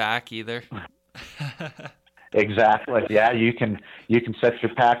on your back either. Exactly. Yeah, you can set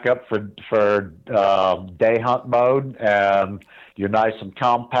your pack up for day hunt mode, and you're nice and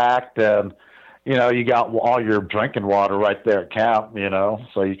compact, and you got all your drinking water right there at camp.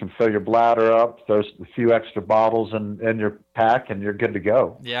 So you can fill your bladder up. There's a few extra bottles in your pack, and you're good to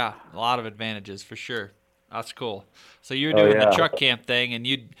go. Yeah, a lot of advantages for sure. That's cool. So you're doing the truck camp thing, and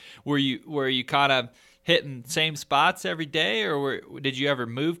were you kind of hitting same spots every day, or did you ever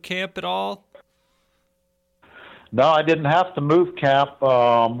move camp at all? No, I didn't have to move camp.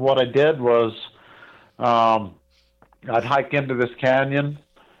 What I did was I'd hike into this canyon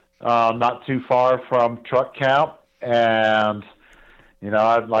not too far from truck camp, and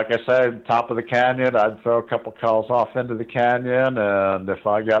like I said, top of the canyon, I'd throw a couple calls off into the canyon, and if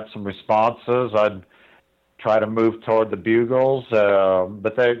I got some responses, I'd try to move toward the bugles.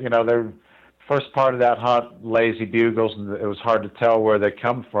 But they're first part of that hunt, lazy bugles, and it was hard to tell where they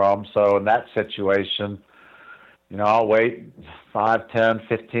come from. So in that situation, I'll wait 5, 10,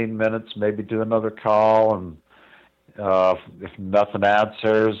 15 minutes, maybe do another call, and if nothing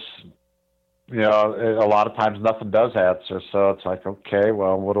answers, a lot of times nothing does answer. So it's like, okay,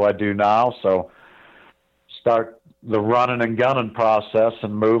 well, what do I do now? So start the running and gunning process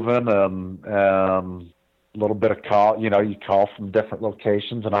and moving, and a little bit of call. You call from different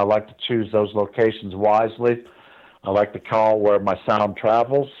locations, and I like to choose those locations wisely. I like to call where my sound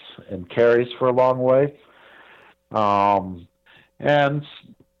travels and carries for a long way. And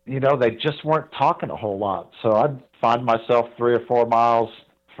they just weren't talking a whole lot. So I'd find myself 3 or 4 miles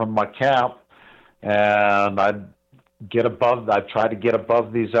from my camp, and I'd try to get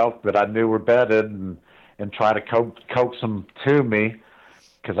above these elk that I knew were bedded, and try to coax them to me.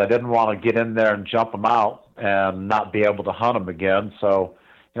 because I didn't want to get in there and jump them out and not be able to hunt them again. So,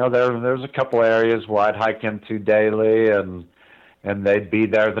 there's a couple areas where I'd hike into daily, and they'd be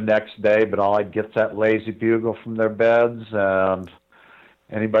there the next day, but all I'd get's that lazy bugle from their beds. And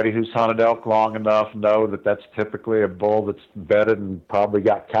anybody who's hunted elk long enough know that that's typically a bull that's bedded and probably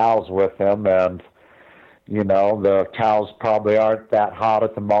got cows with him. And, the cows probably aren't that hot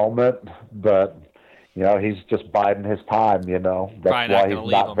at the moment, but, he's just biding his time, That's why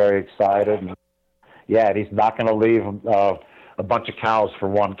he's not very excited. And he's not going to leave a bunch of cows for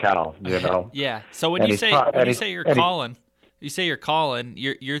one cow, Yeah. So when you say you're calling,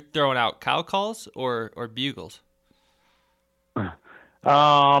 you're throwing out cow calls or bugles? In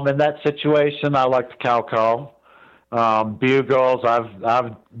that situation, I like the cow call. Bugles,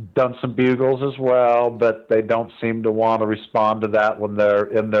 I've done some bugles as well, but they don't seem to want to respond to that when they're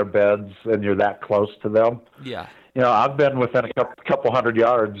in their beds and you're that close to them. Yeah. I've been within a couple hundred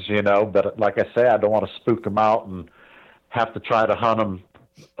yards, but like I say, I don't want to spook them out and have to try to hunt them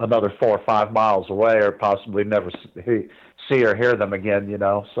another 4 or 5 miles away, or possibly never see or hear them again,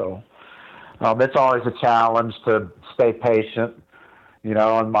 So it's always a challenge to stay patient.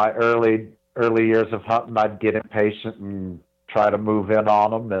 In my early years of hunting, I'd get impatient and try to move in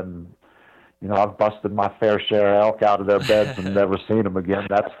on them, and I've busted my fair share of elk out of their beds and never seen them again.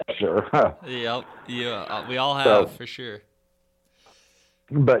 That's for sure. Yep. Yeah, we all have, for sure.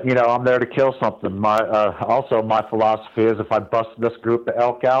 But I'm there to kill something. My philosophy is if I bust this group of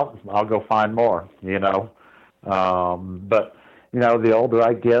elk out, I'll go find more. But the older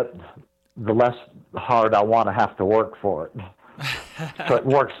I get, the less hard I want to have to work for it. So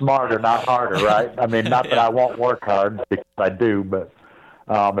work smarter, not harder, right? I mean, not that I won't work hard, because I do, but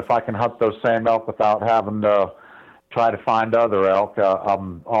if I can hunt those same elk without having to try to find other elk,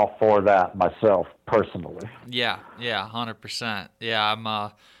 I'm all for that myself, personally. Yeah, 100%.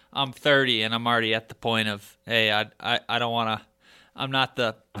 Yeah, I'm 30 and I'm already at the point of, hey, I don't want to. I'm not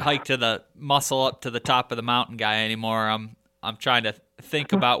the hike to the muscle up to the top of the mountain guy anymore. I'm trying to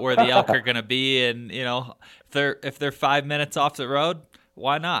think about where the elk are going to be, and if they're 5 minutes off the road,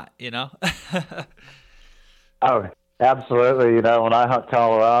 why not? Oh, absolutely. When I hunt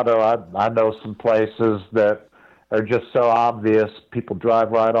Colorado, I know some places that are just so obvious. People drive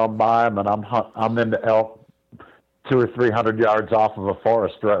right on by them, and I'm into elk 200 or 300 yards off of a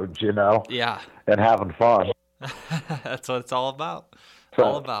forest road, Yeah. And having fun. That's what it's all about.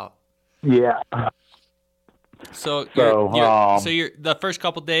 Yeah. So you're the first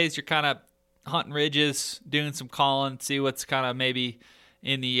couple days, you're kind of hunting ridges, doing some calling, see what's kind of maybe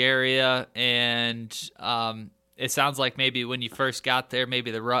in the area, and it sounds like maybe when you first got there, maybe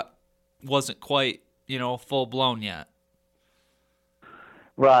the rut wasn't quite full blown yet.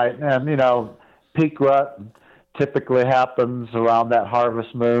 Right, and peak rut typically happens around that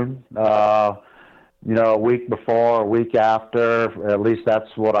harvest moon. A week before, a week after, at least that's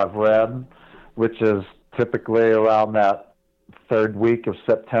what I've read, which is typically around that third week of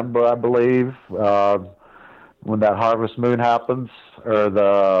September, I believe, when that harvest moon happens, or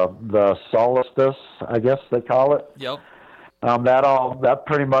the solstice, I guess they call it. Yep. That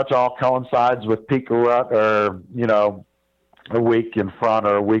pretty much all coincides with peak of rut, or a week in front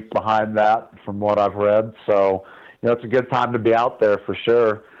or a week behind that, from what I've read. So it's a good time to be out there for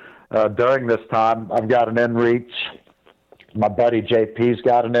sure. During this time, I've got an inReach. My buddy JP's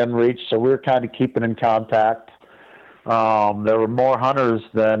got an inReach, so we were kind of keeping in contact. There were more hunters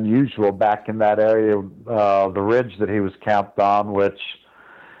than usual back in that area, the ridge that he was camped on, which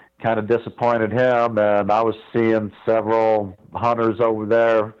kind of disappointed him. And I was seeing several hunters over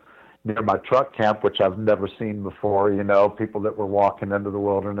there near my truck camp, which I've never seen before, people that were walking into the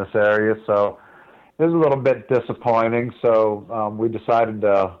wilderness area. So it was a little bit disappointing. So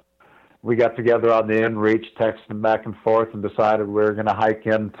we got together on the inReach, texting back and forth, and decided we were going to hike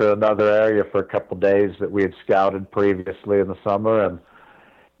into another area for a couple of days that we had scouted previously in the summer, and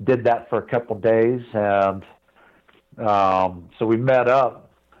did that for a couple of days. And so we met up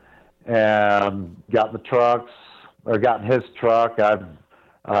and got in his truck.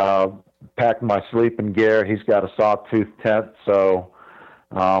 I packed my sleeping gear. He's got a sawtooth tent, so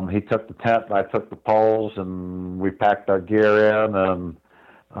he took the tent and I took the poles, and we packed our gear in, and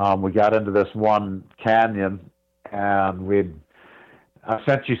we got into this one canyon, and I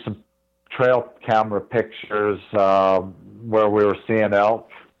sent you some trail camera pictures where we were seeing elk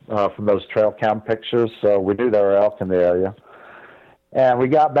from those trail cam pictures. So we knew there were elk in the area. And we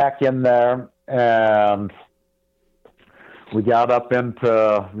got back in there, and we got up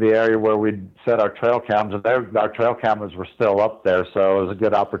into the area where we'd set our trail cams, and our trail cameras were still up there. So it was a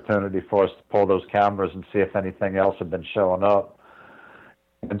good opportunity for us to pull those cameras and see if anything else had been showing up.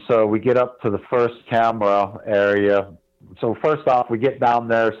 And so we get up to the first camera area. So first off, we get down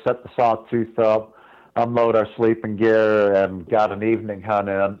there, set the sawtooth up, unload our sleeping gear, and got an evening hunt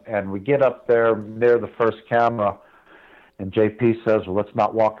in. And we get up there near the first camera, and JP says, well, let's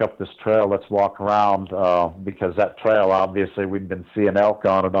not walk up this trail. Let's walk around, because that trail, obviously, we'd been seeing elk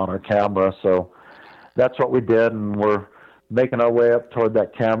on it on our camera. So that's what we did, and we're making our way up toward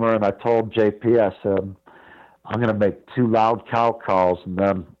that camera. And I told JP, I said, I'm going to make 2 loud cow calls, and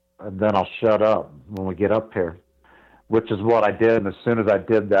then I'll shut up when we get up here, which is what I did. And as soon as I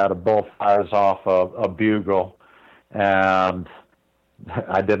did that, a bull fires off a bugle, and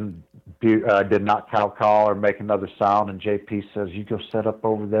I did not cow call or make another sound. And JP says, you go set up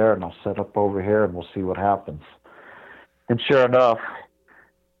over there, and I'll set up over here, and we'll see what happens. And sure enough,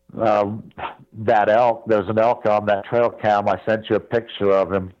 that elk, there's an elk on that trail cam. I sent you a picture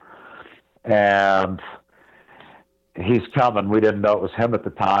of him, and he's coming. We didn't know it was him at the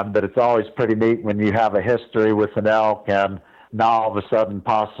time, but it's always pretty neat when you have a history with an elk, and now all of a sudden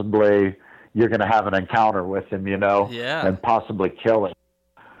possibly you're going to have an encounter with him, and possibly kill him.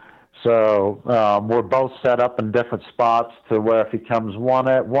 So we're both set up in different spots to where if he comes one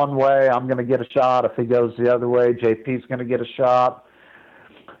way, I'm going to get a shot. If he goes the other way, JP's going to get a shot.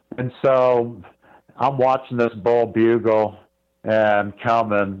 And so I'm watching this bull bugle and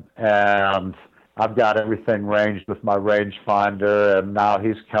coming, and I've got everything ranged with my rangefinder, and now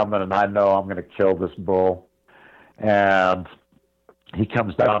he's coming, and I know I'm going to kill this bull. And he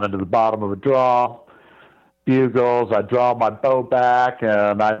comes down into the bottom of a draw, bugles. I draw my bow back,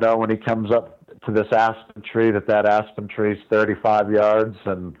 and I know when he comes up to this aspen tree that aspen tree is 35 yards,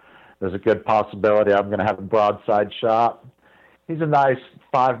 and there's a good possibility I'm going to have a broadside shot. He's a nice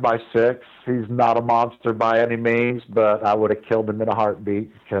 5x6. He's not a monster by any means, but I would have killed him in a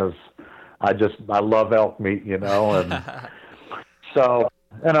heartbeat because I love elk meat, and so,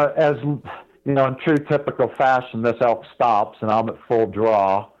 as in true typical fashion, this elk stops, and I'm at full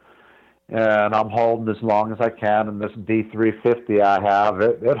draw, and I'm holding as long as I can, and this D350 I have,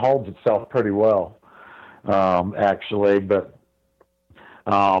 it holds itself pretty well, actually, but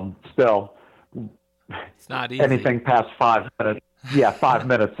still, it's not easy. Anything past 5 minutes. Yeah, 5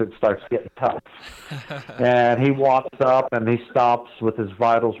 minutes, it starts getting tough. And he walks up, and he stops with his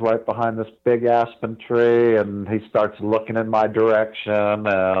vitals right behind this big aspen tree, and he starts looking in my direction,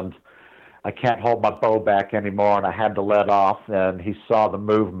 and I can't hold my bow back anymore, and I had to let off, and he saw the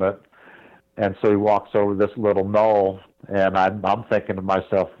movement, and so he walks over this little knoll, and I'm thinking to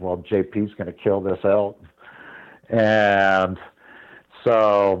myself, well, JP's going to kill this elk. And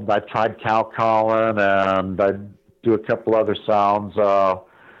so I tried cow calling, and I do a couple other sounds,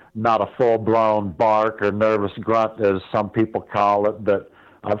 not a full-blown bark or nervous grunt as some people call it, but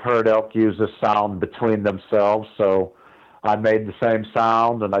I've heard elk use this sound between themselves, so I made the same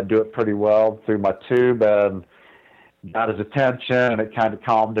sound, and I do it pretty well through my tube, and got his attention, and it kind of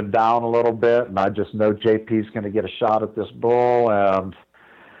calmed him down a little bit, and I just know JP's going to get a shot at this bull, and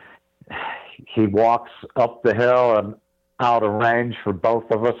he walks up the hill and out of range for both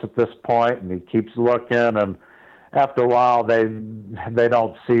of us at this point, and he keeps looking, and after a while, they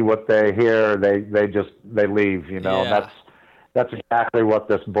don't see what they hear. They leave, Yeah. And that's exactly what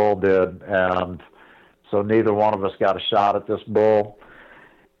this bull did. And so neither one of us got a shot at this bull.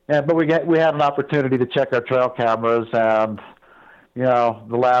 But we had an opportunity to check our trail cameras, and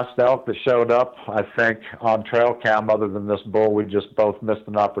the last elk that showed up, I think, on trail cam, other than this bull, we just both missed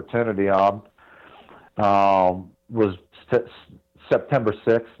an opportunity on, was September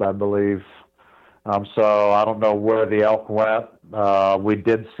 6th, I believe. So I don't know where the elk went. We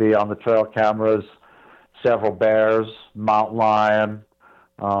did see on the trail cameras several bears, mountain lion.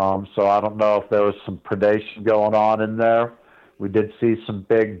 So I don't know if there was some predation going on in there. We did see some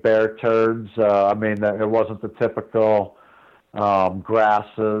big bear turds. It wasn't the typical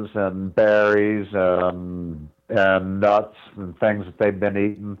grasses and berries and nuts and things that they've been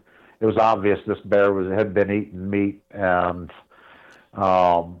eating. It was obvious this bear had been eating meat, and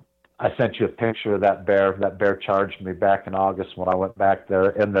I sent you a picture of that bear. That bear charged me back in August when I went back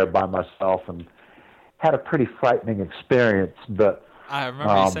there by myself and had a pretty frightening experience. But I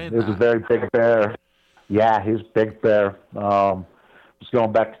remember you saying it was a very big bear. Yeah, he was a big bear. Was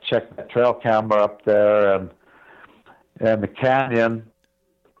going back to check that trail camera up there, and the canyon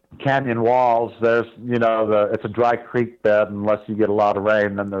walls. There's it's a dry creek bed unless you get a lot of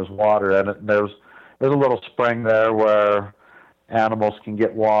rain. Then there's water in it. And there's a little spring there where animals can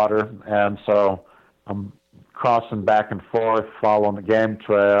get water, and so I'm crossing back and forth following the game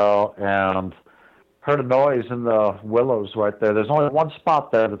trail, and heard a noise in the willows right there. There's only one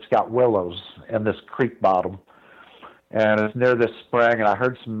spot there that's got willows in this creek bottom, and it's near this spring, and I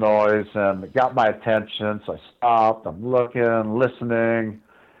heard some noise, and it got my attention, so I stopped. I'm looking, listening.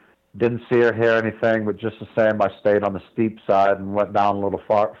 Didn't see or hear anything, but just the same, I stayed on the steep side and went down a little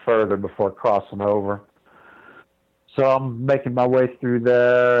further before crossing over. So I'm making my way through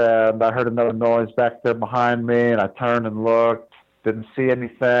there, and I heard another noise back there behind me, and I turned and looked. Didn't see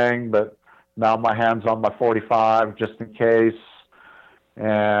anything, but now my hand's on my 45 just in case.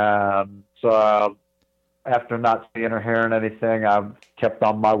 And so after not seeing or hearing anything, I kept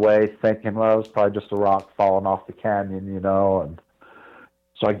on my way thinking, well, it was probably just a rock falling off the canyon, you know. And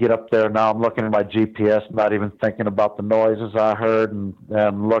so I get up there. Now I'm looking at my GPS, not even thinking about the noises I heard,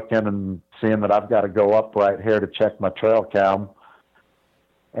 and looking and seeing that I've got to go up right here to check my trail cam.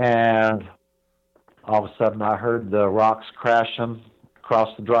 And all of a sudden I heard the rocks crashing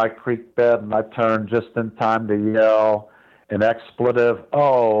across the dry creek bed, and I turned just in time to yell an expletive,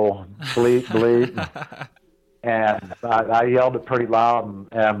 "Oh, bleep, bleep." And I yelled it pretty loud,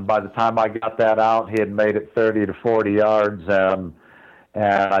 and by the time I got that out, he had made it 30 to 40 yards, and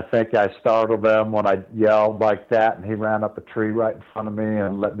I think I startled him when I yelled like that, and he ran up a tree right in front of me,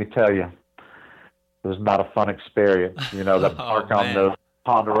 and let me tell you, it was not a fun experience. You know, the bark on the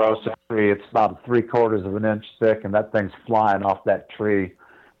ponderosa tree, it's about 3/4 of an inch thick, and that thing's flying off that tree.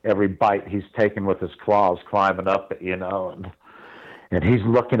 Every bite he's taking with his claws, climbing up it, you know, and he's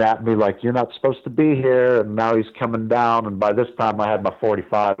looking at me like, you're not supposed to be here, and now he's coming down, and by this time I had my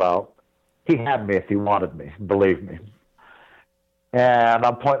 45 out. He had me if he wanted me, believe me. And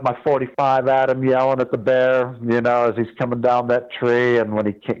I'm pointing my 45 at him, yelling at the bear, you know, as he's coming down that tree, and when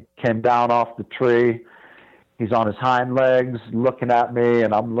he came down off the tree, he's on his hind legs looking at me,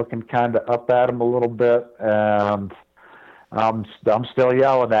 and I'm looking kind of up at him a little bit, and I'm still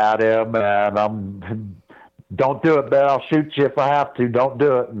yelling at him, and don't do it, bear. I'll shoot you if I have to. Don't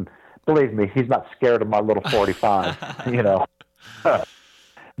do it. And believe me, he's not scared of my little 45, you know.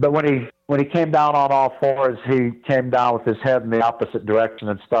 But when he came down on all fours, he came down with his head in the opposite direction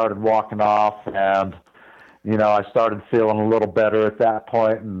and started walking off. And, you know, I started feeling a little better at that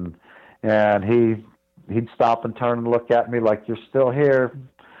point, and he'd stop and turn and look at me like, you're still here.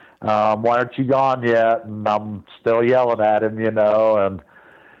 Why aren't you gone yet? And I'm still yelling at him, you know,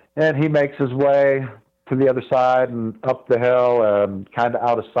 and he makes his way to the other side and up the hill and kind of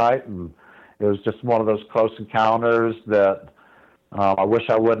out of sight. And it was just one of those close encounters that I wish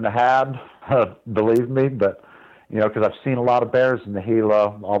I wouldn't have had, believe me, but, you know, because I've seen a lot of bears in the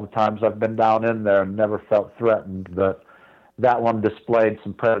Gila all the times I've been down in there and never felt threatened. But that one displayed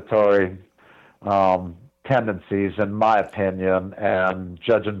some predatory tendencies, in my opinion, and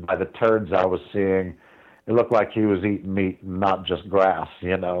judging by the turds I was seeing, it looked like he was eating meat and not just grass,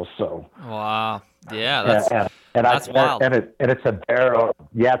 you know. So wow, yeah, that's wild. And it's a bear.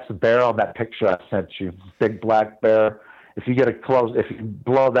 Yeah, it's a bear on that picture I sent you, big black bear. If you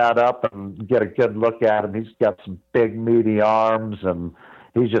blow that up and get a good look at him, he's got some big meaty arms, and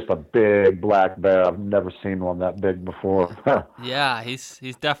he's just a big black bear. I've never seen one that big before. Yeah, he's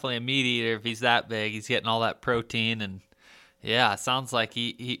definitely a meat eater if he's that big. He's getting all that protein, and yeah, it sounds like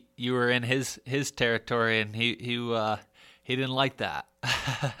you were in his territory, and he didn't like that.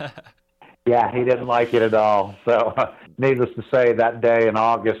 Yeah, he didn't like it at all. So, needless to say, that day in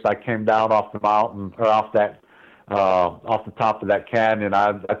August, I came down off the mountain, or off the top of that canyon.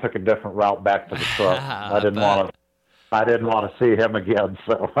 I took a different route back to the truck. I didn't want to see him again.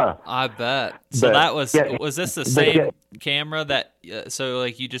 So I bet. So was this the same camera that? So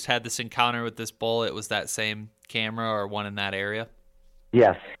like you just had this encounter with this bull. It was that same camera or one in that area?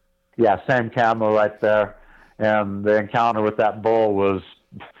 Yes. Yeah, same camera right there. And the encounter with that bull was,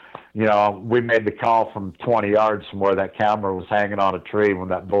 you know, we made the call from 20 yards from where that camera was hanging on a tree when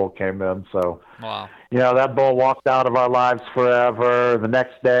that bull came in. So, wow. You know, that bull walked out of our lives forever. The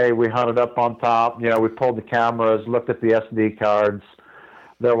next day we hunted up on top. You know, we pulled the cameras, looked at the SD cards.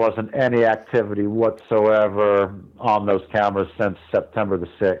 There wasn't any activity whatsoever on those cameras since September the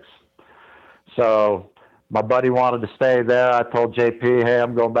 6th. So my buddy wanted to stay there. I told JP, hey,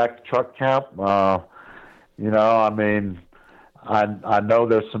 I'm going back to truck camp. You know, I mean, I know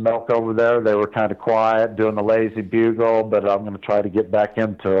there's some elk over there. They were kind of quiet doing the lazy bugle, but I'm going to try to get back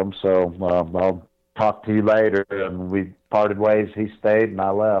into them. So I'll talk to you later. And we parted ways. He stayed and I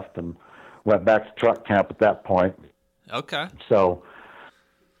left and went back to truck camp at that point. Okay. So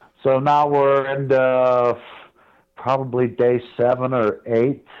now we're into probably day 7 or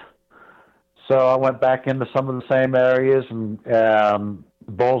 8. So I went back into some of the same areas, and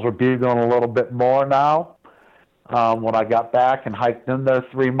the bulls were bugling a little bit more now. When I got back and hiked in there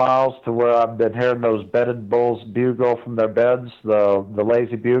 3 miles to where I've been hearing those bedded bulls bugle from their beds, the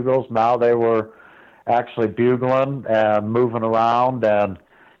lazy bugles, now they were actually bugling and moving around, and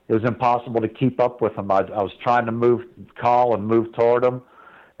it was impossible to keep up with them. I was trying to call and move toward them.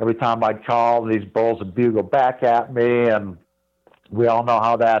 Every time I'd call, these bulls would bugle back at me, and we all know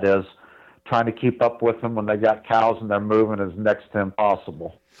how that is. Trying to keep up with them when they got cows and they're moving is next to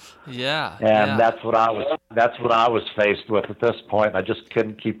impossible. Yeah. And that's what I was faced with at this point. I just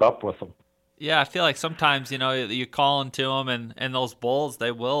couldn't keep up with them. Yeah, I feel like sometimes, you call into them and those bulls,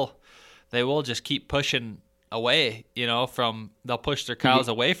 they will just keep pushing away, they'll push their cows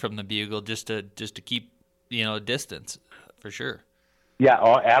away from the bugle just to keep, distance for sure. Yeah,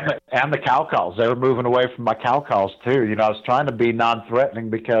 and the cow calls. They were moving away from my cow calls too. I was trying to be non-threatening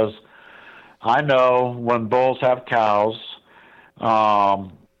because I know when bulls have cows, I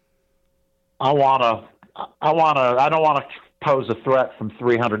don't want to pose a threat from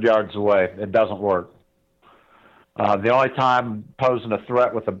 300 yards away. It doesn't work. The only time posing a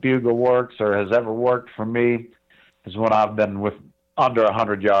threat with a bugle works or has ever worked for me is when I've been with under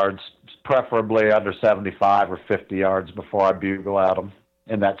 100 yards, preferably under 75 or 50 yards before I bugle at them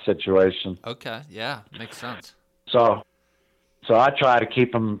in that situation. Okay, yeah, makes sense. So I try to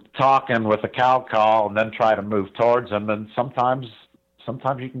keep them talking with a cow call and then try to move towards them. And sometimes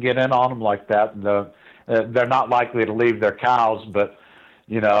you can get in on them like that. And they're not likely to leave their cows, but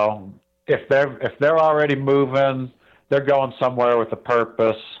if they're already moving, they're going somewhere with a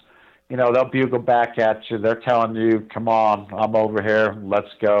purpose. They'll bugle back at you. They're telling you, "Come on, I'm over here.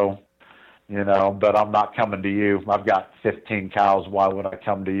 Let's go." But I'm not coming to you. I've got 15 cows. Why would I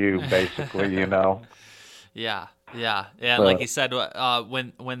come to you? Basically, Yeah. Like you said,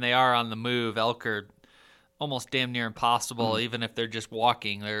 when they are on the move, elk are almost damn near impossible. Even if they're just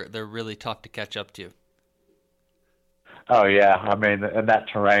walking, they're really tough to catch up to. Oh yeah, I mean, and that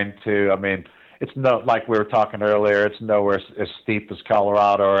terrain too. I mean, it's like we were talking earlier. It's nowhere as steep as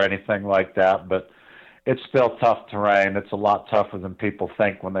Colorado or anything like that, but it's still tough terrain. It's a lot tougher than people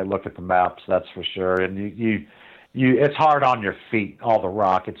think when they look at the maps. That's for sure. And it's hard on your feet. All the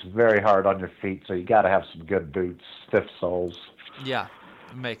rock, it's very hard on your feet. So you got to have some good boots, stiff soles. Yeah,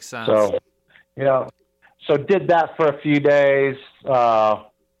 it makes sense. So did that for a few days.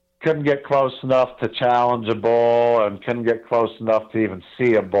 Couldn't get close enough to challenge a bull, and couldn't get close enough to even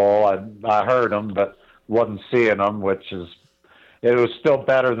see a bull. I heard them, but wasn't seeing them, it was still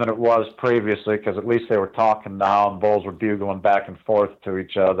better than it was previously because at least they were talking now, and bulls were bugling back and forth to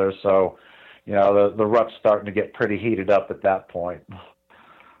each other. So, the rut's starting to get pretty heated up at that point.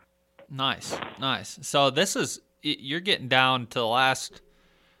 Nice. So you're getting down to the last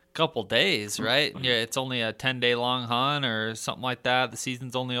couple days, right? Yeah, it's only a 10-day long hunt or something like that. The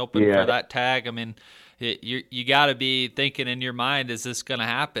season's only open for that tag. I mean, you got to be thinking in your mind, is this going to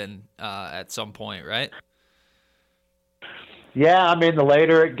happen at some point, right? Yeah, I mean, the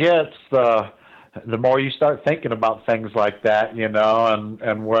later it gets, the more you start thinking about things like that,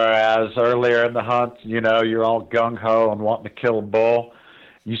 and whereas earlier in the hunt, you're all gung-ho and wanting to kill a bull,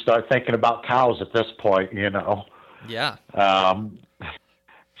 you start thinking about cows at this point, Yeah.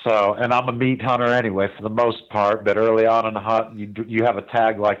 So, and I'm a meat hunter anyway for the most part, but early on in the hunt, you have a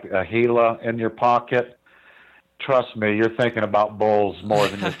tag like a Gila in your pocket. Trust me, you're thinking about bulls more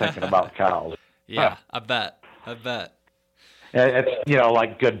than you're thinking about cows. Yeah, I bet. It's,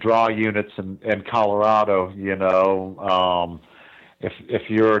 like good draw units in Colorado, if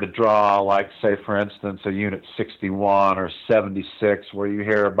you were to draw, like, say, for instance, a unit 61 or 76 where you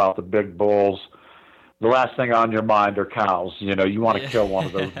hear about the big bulls, the last thing on your mind are cows. You want to kill one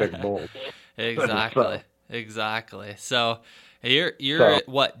of those big bulls. Exactly. So you're at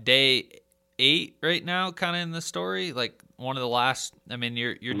what, day 8 right now, kind of in the story? Like one of the last. I mean,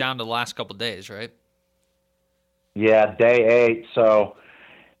 you're down to the last couple of days, right? Yeah, day 8. So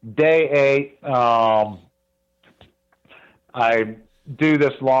day 8, I do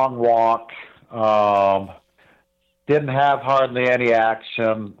this long walk. Didn't have hardly any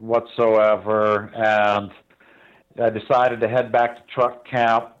action whatsoever, and I decided to head back to truck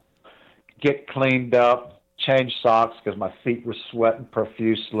camp, get cleaned up, change socks because my feet were sweating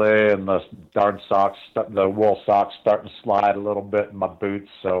profusely, and the darn socks, the wool socks, starting to slide a little bit in my boots.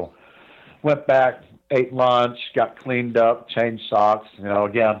 So went back, ate lunch, got cleaned up, changed socks.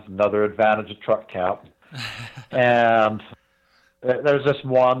 Again, another advantage of truck camp. And there's this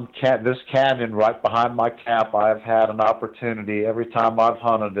canyon right behind my camp. I've had an opportunity every time I've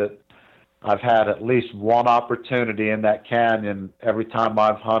hunted it. I've had at least one opportunity in that canyon every time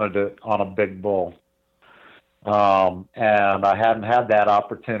I've hunted it on a big bull. And I hadn't had that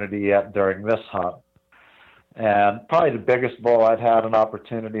opportunity yet during this hunt. And probably the biggest bull I'd had an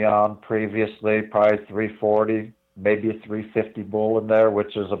opportunity on previously, probably 340, maybe a 350 bull in there,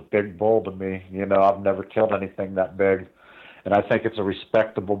 which is a big bull to me. You know, I've never killed anything that big. And I think it's a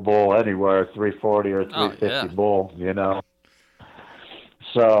respectable bull anywhere, 340 or 350 bull, you know.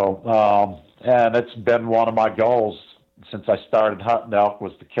 So, and it's been one of my goals since I started hunting elk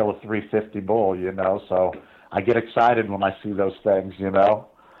was to kill a 350 bull, you know. So I get excited when I see those things, you know.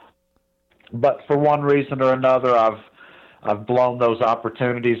 But for one reason or another, I've blown those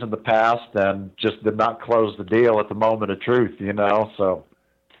opportunities in the past and just did not close the deal at the moment of truth, you know. So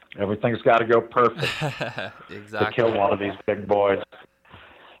everything's got to go perfect exactly. to kill one of these big boys.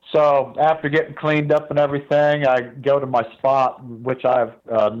 So after getting cleaned up and everything, I go to my spot, which I've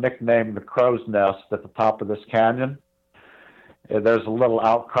nicknamed the Crow's Nest at the top of this canyon. There's a little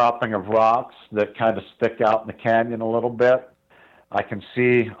outcropping of rocks that kind of stick out in the canyon a little bit. I can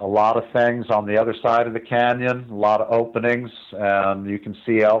see a lot of things on the other side of the canyon, a lot of openings, and you can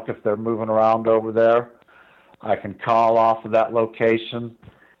see elk if they're moving around over there. I can call off of that location,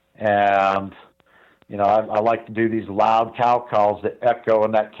 and you know, I like to do these loud cow calls that echo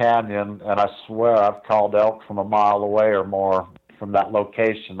in that canyon, and I swear I've called elk from a mile away or more from that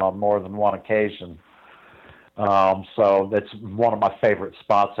location on more than one occasion. So it's one of my favorite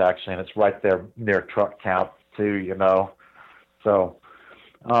spots, actually, and it's right there near truck camp, too, you know. So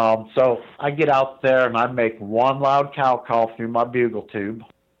I get out there, and I make one loud cow call through my bugle tube,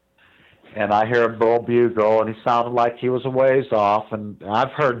 and I hear a bull bugle, and he sounded like he was a ways off, and I've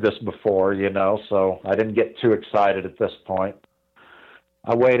heard this before, you know, so I didn't get too excited at this point.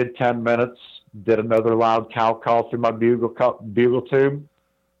 I waited 10 minutes, did another loud cow call through my bugle tube,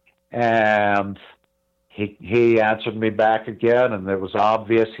 and he answered me back again, and it was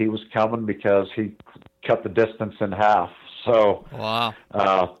obvious he was coming because he cut the distance in half. So, wow.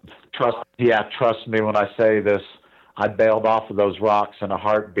 Trust me when I say this. I bailed off of those rocks in a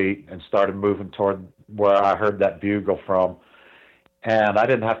heartbeat and started moving toward where I heard that bugle from. And I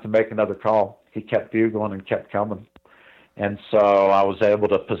didn't have to make another call. He kept bugling and kept coming. And so I was able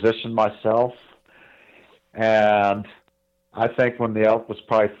to position myself. And I think when the elk was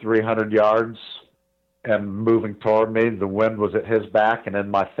probably 300 yards and moving toward me, the wind was at his back and in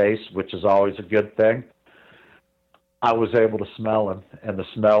my face, which is always a good thing. I was able to smell him, and the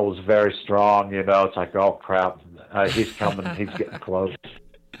smell was very strong. You know, it's like, oh crap, he's coming, he's getting close.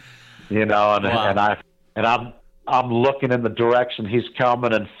 You know, and I'm looking in the direction he's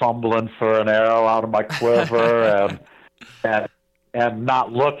coming and fumbling for an arrow out of my quiver, and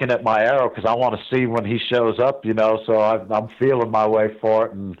not looking at my arrow because I want to see when he shows up. You know, so I'm feeling my way for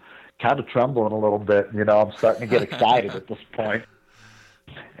it and kind of trembling a little bit. You know, I'm starting to get excited at this point,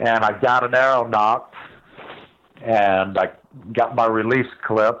 and I got an arrow knocked. And I got my release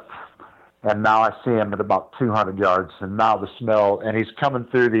clip, and now I see him at about 200 yards. And now the smell, and he's coming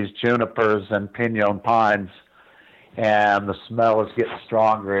through these junipers and pinon pines, and the smell is getting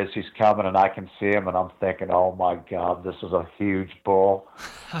stronger as he's coming, and I can see him, and I'm thinking, oh my God, this is a huge bull.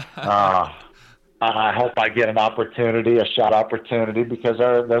 I hope I get an opportunity, a shot opportunity, because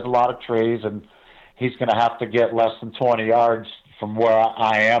there's a lot of trees, and he's going to have to get less than 20 yards from where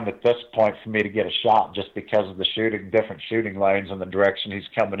I am at this point for me to get a shot, just because of the different shooting lanes and the direction he's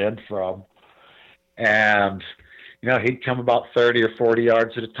coming in from. And, you know, he'd come about 30 or 40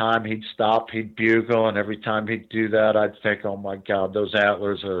 yards at a time. He'd stop, he'd bugle, and every time he'd do that, I'd think, oh my God, those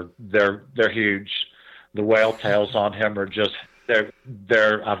antlers they're huge. The whale tails on him are just,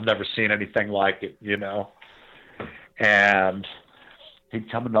 I've never seen anything like it, you know. And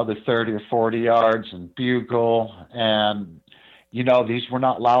he'd come another 30 or 40 yards and bugle, and you know, these were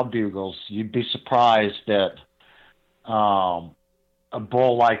not loud bugles. You'd be surprised that a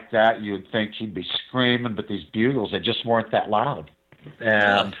bull like that, you'd think he'd be screaming, but these bugles, they just weren't that loud.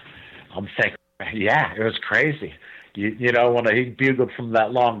 And I'm thinking, yeah, it was crazy. You know, when he bugled from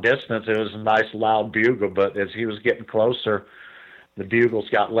that long distance, it was a nice loud bugle, but as he was getting closer, the bugles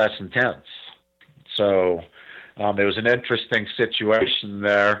got less intense. So it was an interesting situation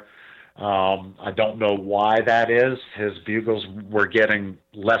there. I don't know why that is. His bugles were getting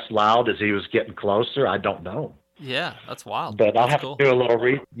less loud as he was getting closer. I don't know. Yeah, that's wild. But I'll have to do a little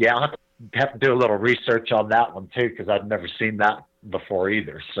I'll have to do a little research on that one too, because I've never seen that before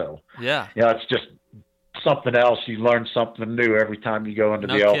either. So yeah, you know, it's just something else. You learn something new every time you go into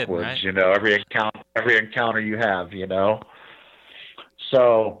the elk woods. Right? You know, every encounter you have. You know.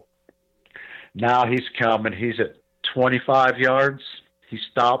 So now he's coming. He's at 25 yards. He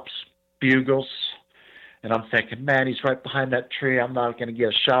stops. Bugles, and I'm thinking, man, he's right behind that tree. I'm not going to get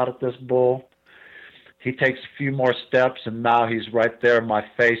a shot at this bull. He takes a few more steps, and now he's right there in my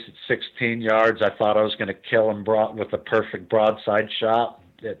face at 16 yards. I thought I was going to kill him with a perfect broadside shot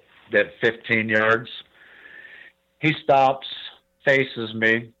at 15 yards. he stops, faces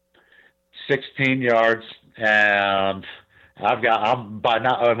me 16 yards, and I'm by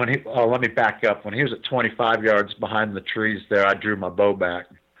now, let me back up. When he was at 25 yards behind the trees there, I drew my bow back.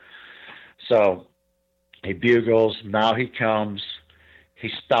 So he bugles, now he comes, he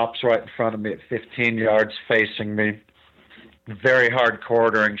stops right in front of me at 15 yards facing me. Very hard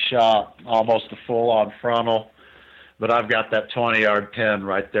quartering shot, almost a full-on frontal, but I've got that 20-yard pin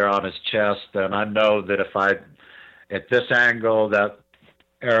right there on his chest, and I know that at this angle, that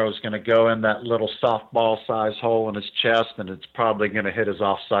arrow's going to go in that little softball-size hole in his chest, and it's probably going to hit his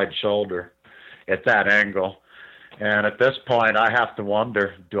offside shoulder at that angle. And at this point, I have to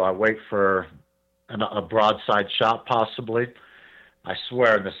wonder, do I wait for a broadside shot possibly? I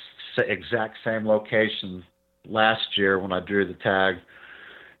swear, in the exact same location last year when I drew the tag,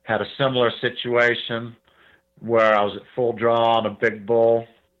 had a similar situation where I was at full draw on a big bull,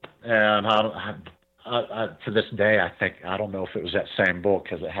 and to this day, I don't know if it was that same bull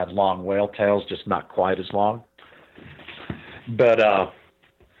because it had long whale tails, just not quite as long. But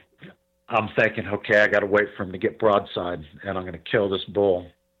I'm thinking, okay, I got to wait for him to get broadside, and I'm going to kill this bull.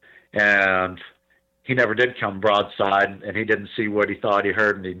 And he never did come broadside, and he didn't see what he thought he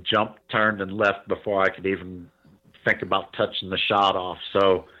heard, and he jumped, turned, and left before I could even think about touching the shot off.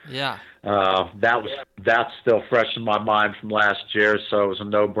 So yeah, that's still fresh in my mind from last year. So it was a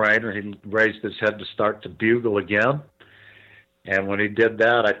no-brainer. He raised his head to start to bugle again, and when he did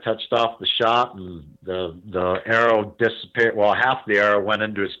that, I touched off the shot, and the arrow disappeared. Well, half the arrow went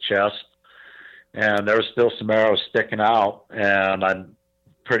into his chest, and there was still some arrows sticking out, and I'm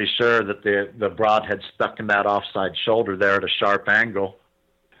pretty sure that the broadhead stuck in that offside shoulder there at a sharp angle.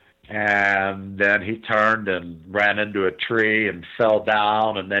 And then he turned and ran into a tree and fell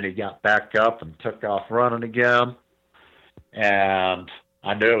down, and then he got back up and took off running again. And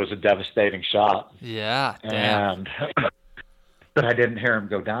I knew it was a devastating shot. Yeah, damn. But I didn't hear him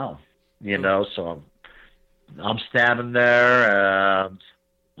go down, so I'm standing there, and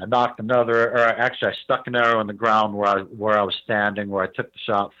I knocked I stuck an arrow in the ground where I was standing, where I took the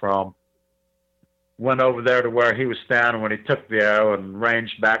shot from. Went over there to where he was standing when he took the arrow and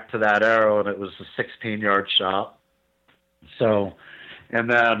ranged back to that arrow, and it was a 16-yard shot. So, and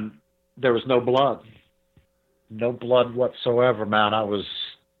then there was no blood whatsoever, man. I was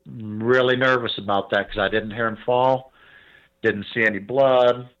really nervous about that because I didn't hear him fall, didn't see any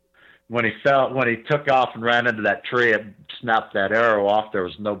blood. When he took off and ran into that tree, it snapped that arrow off. There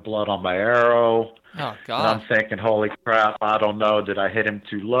was no blood on my arrow. Oh, God. And I'm thinking, holy crap, I don't know. Did I hit him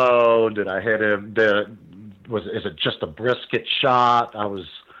too low? Did I hit him? Is it just a brisket shot? I was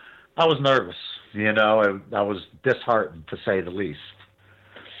nervous, I was disheartened, to say the least.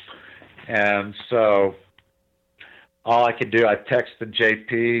 And so all I could do, I texted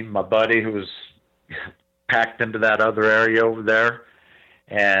JP, my buddy, who was packed into that other area over there,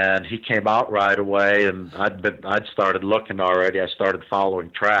 and he came out right away, and I'd started looking already. I started following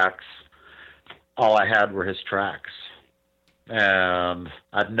tracks. All I had were his tracks, and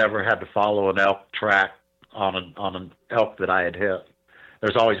I'd never had to follow an elk track on an elk that I had hit.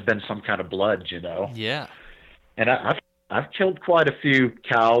 There's always been some kind of blood, Yeah. And I've killed quite a few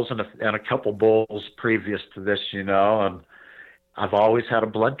cows and a couple bulls previous to this, and I've always had a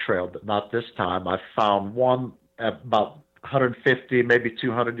blood trail, but not this time. I found one at about 150, maybe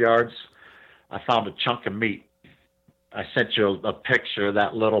 200 yards. I found a chunk of meat. I sent you a picture of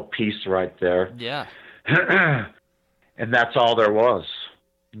that little piece right there. Yeah. And that's all there was.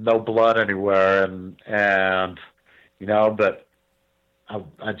 No blood anywhere. And but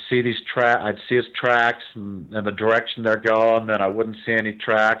I'd see I'd see his tracks and the direction they're going, then I wouldn't see any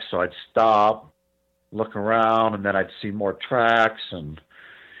tracks, so I'd stop, look around, and then I'd see more tracks, and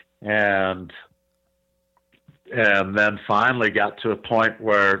then finally got to a point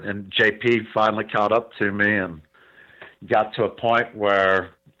where, and JP finally caught up to me and got to a point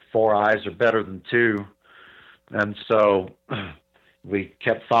where 4 eyes are better than 2. And so we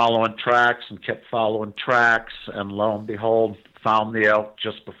kept following tracks, and lo and behold, found the elk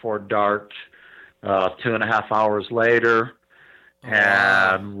just before dark, 2.5 hours later.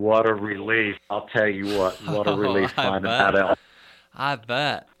 And what a relief. I'll tell you what a relief finding that elk. I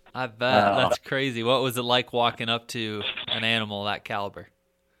bet. That's crazy. What was it like walking up to an animal that caliber?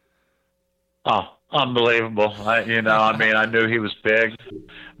 Oh, unbelievable. I knew he was big,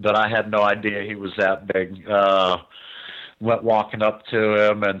 but I had no idea he was that big. Went walking up to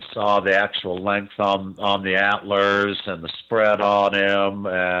him and saw the actual length on the antlers and the spread on him.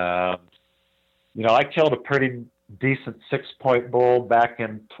 And, I killed a pretty decent 6-point bull back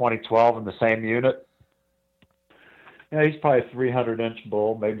in 2012 in the same unit. He's probably a 300-inch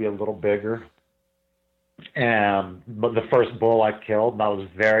bull, maybe a little bigger. But the first bull I killed, and I was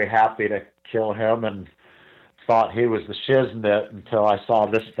very happy to kill him and thought he was the shiznit until I saw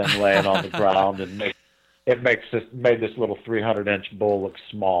this thing laying on the ground, and made this little 300-inch bull look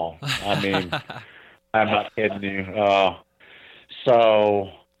small. I mean, I'm not kidding you. So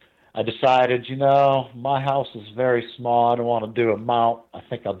I decided, my house is very small. I don't want to do a mount. I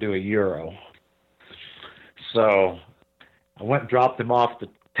think I'll do a Euro. So I went and dropped him off the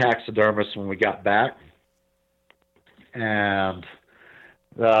taxidermist when we got back. And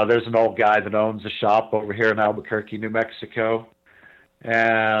there's an old guy that owns a shop over here in Albuquerque, New Mexico.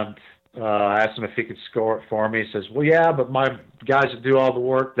 And I asked him if he could score it for me. He says, well, yeah, but my guys that do all the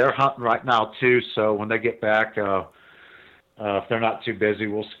work, they're hunting right now too. So when they get back, if they're not too busy,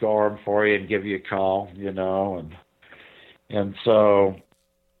 we'll score them for you and give you a call, And so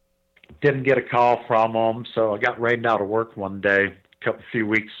didn't get a call from them. So I got rained out of work one day, a few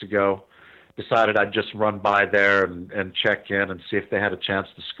weeks ago. Decided I'd just run by there and check in and see if they had a chance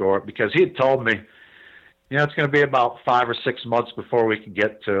to score it, because he had told me, it's going to be about 5 or 6 months before we can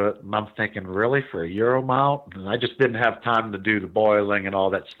get to it. And I'm thinking, really, for a Euro mount? And I just didn't have time to do the boiling and all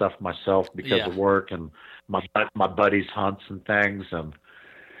that stuff myself because of work and my buddies' hunts and things.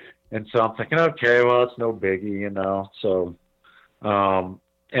 And so I'm thinking, okay, well, it's no biggie, So,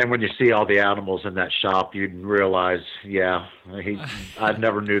 and when you see all the animals in that shop, you realize, I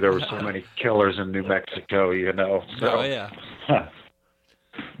never knew there were so many killers in New Mexico, So, oh, yeah.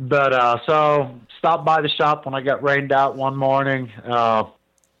 But so stopped by the shop when I got rained out one morning,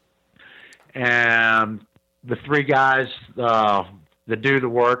 and the 3 guys that do the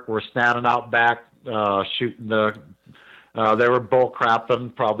work were standing out back shooting they were bull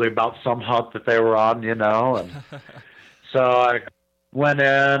crapping probably about some hunt that they were on, and so I went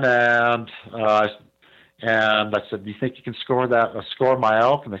in and I said, do you think you can score my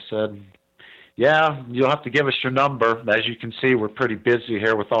elk? And they said, yeah, you'll have to give us your number. As you can see, we're pretty busy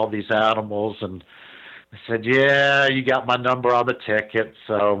here with all these animals. And I said, yeah, you got my number on the ticket.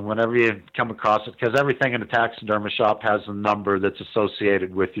 So whenever you come across it, because everything in the taxidermy shop has a number that's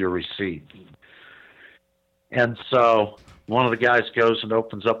associated with your receipt. And so one of the guys goes and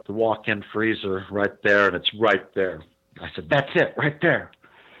opens up the walk-in freezer right there, and it's right there. I said, that's it, right there.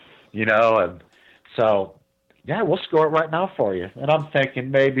 And so, yeah, we'll score it right now for you. And I'm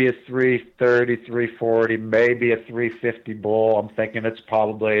thinking maybe a 330, 340, maybe a 350 bull. I'm thinking it's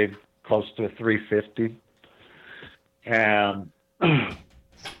probably close to a 350. And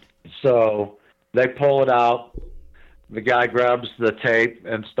so they pull it out. The guy grabs the tape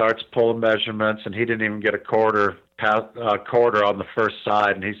and starts pulling measurements, and he didn't even get a quarter on the first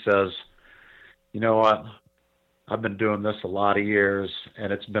side. And he says, you know what? I've been doing this a lot of years,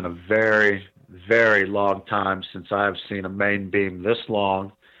 and it's been a very, very long time since I've seen a main beam this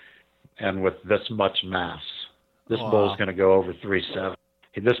long and with this much mass. This bull's going to go over 370.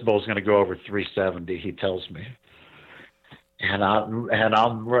 This bull's going to go over 370, he tells me. And I'm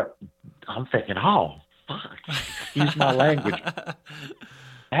thinking, oh, fuck, excuse my language.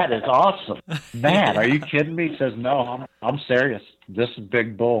 That is awesome. Man, are you kidding me? He says, no, I'm serious. This is a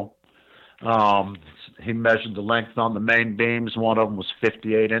big bull. He measured the length on the main beams. One of them was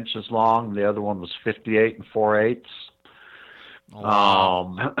 58 inches long. The other one was 58 4/8.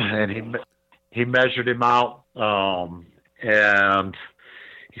 Wow. And he measured him out. And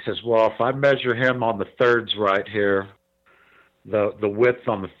he says, well, if I measure him on the thirds right here, the width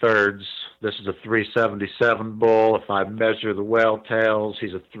on the thirds, this is a 377 bull. If I measure the whale tails,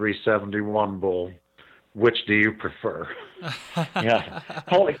 he's a 371 bull. Which do you prefer? Yeah.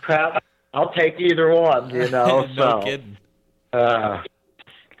 Holy crap. I'll take either one, No so, kidding.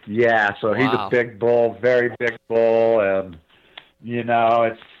 Yeah, so he's a big bull, very big bull, and,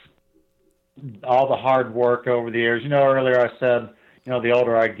 it's all the hard work over the years. Earlier I said, the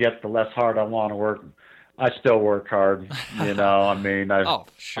older I get, the less hard I want to work. I still work hard, I mean,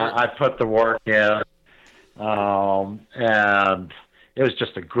 I put the work in, and it was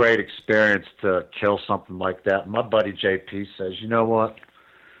just a great experience to kill something like that. My buddy JP says, you know what?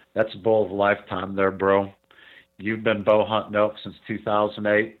 That's a bull of a lifetime there, bro. You've been bow hunting elk since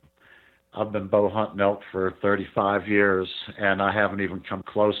 2008. I've been bow hunting elk for 35 years, and I haven't even come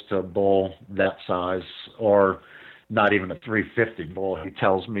close to a bull that size, or not even a 350 bull, he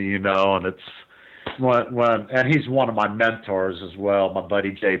tells me, and it's and he's one of my mentors as well, my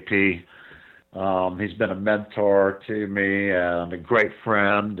buddy JP. He's been a mentor to me and a great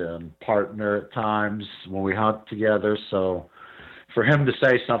friend and partner at times when we hunt together. So for him to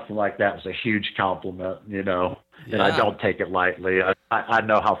say something like that was a huge compliment, and I don't take it lightly. I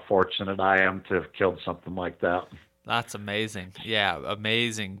know how fortunate I am to have killed something like that. That's amazing. Yeah,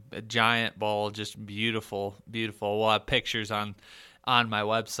 amazing. A giant bull, just beautiful, beautiful. We'll have pictures on my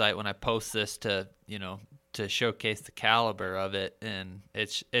website when I post this to, to showcase the caliber of it. And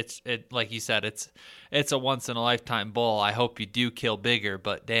it's like you said, it's a once in a lifetime bull. I hope you do kill bigger,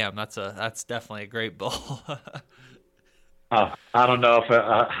 but damn, that's definitely a great bull. I don't know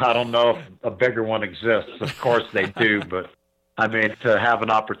if a bigger one exists. Of course they do, but I mean, to have an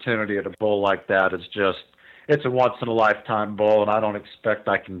opportunity at a bull like that is it's a once in a lifetime bull, and I don't expect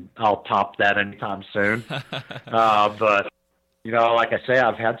I'll top that anytime soon. But like I say,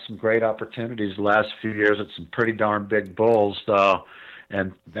 I've had some great opportunities the last few years at some pretty darn big bulls.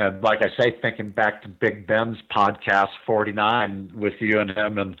 And like I say, thinking back to Big Ben's podcast 49 with you and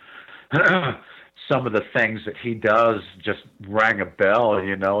him, and some of the things that he does just rang a bell.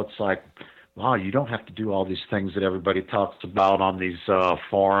 It's like, wow, you don't have to do all these things that everybody talks about on these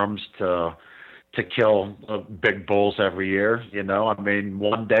forums to kill big bulls every year. I mean,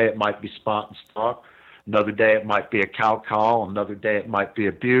 one day it might be spot and stalk, another day it might be a cow call, another day it might be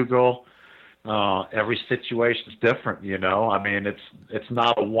a bugle. Every situation is different. I mean, it's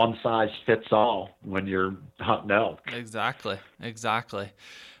not a one size fits all when you're hunting elk. Exactly.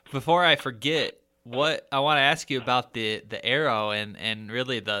 Before I forget, what I want to ask you about the arrow and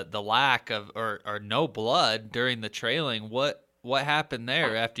really the lack of or no blood during the trailing. What happened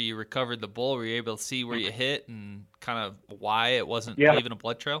there after you recovered the bull? Were you able to see where you hit and kind of why it wasn't leaving a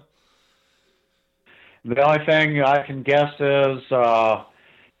blood trail? The only thing I can guess is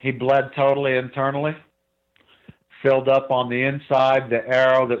he bled totally internally, filled up on the inside. The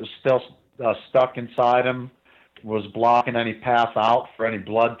arrow that was still stuck inside him was blocking any path out for any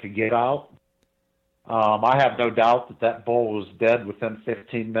blood to get out. I have no doubt that bull was dead within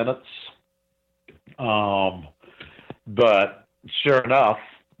 15 minutes. But sure enough,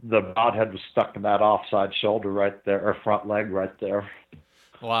 the broadhead was stuck in that offside shoulder right there, or front leg right there.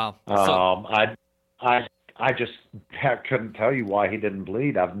 Wow. I just couldn't tell you why he didn't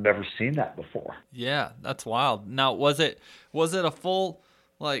bleed. I've never seen that before. Yeah, that's wild. Now, was it a full,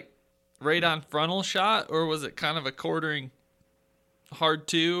 like, right on frontal shot, or was it kind of a quartering hard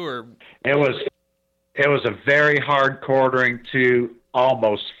to, or? It was a very hard quartering to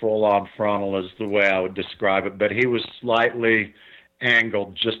almost full on frontal is the way I would describe it, but he was slightly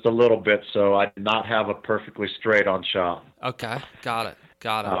angled just a little bit, so I did not have a perfectly straight on shot. Okay, got it.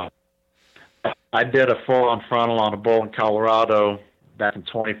 I did a full on frontal on a bull in Colorado back in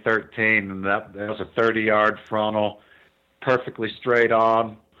 2013, and that was a 30-yard frontal, perfectly straight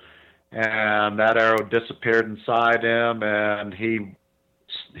on, and that arrow disappeared inside him, and he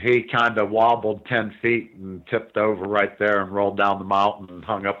kind of wobbled 10 feet and tipped over right there and rolled down the mountain and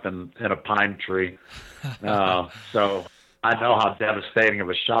hung up in a pine tree. So I know how devastating of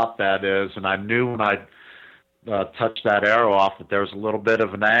a shot that is, and I knew when I touched that arrow off that there was a little bit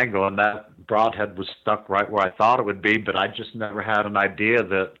of an angle, and that broadhead was stuck right where I thought it would be, but I just never had an idea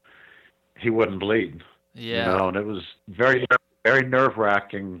that he wouldn't bleed. Yeah. And it was very, very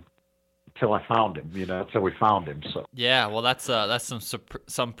nerve-wracking until I found him, until we found him. So yeah, well, that's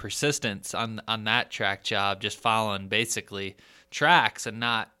some persistence on that track job, just following basically tracks and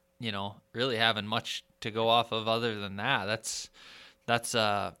not really having much to go off of other than that. That's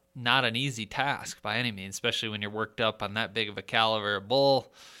not an easy task by any means, especially when you're worked up on that big of a caliber of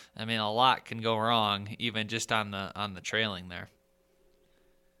bull. I mean, a lot can go wrong even just on the trailing there.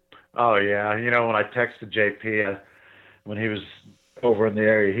 Oh yeah, when I texted JP when he was over in the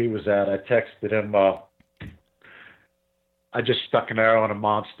area he was at, I texted him, I just stuck an arrow in a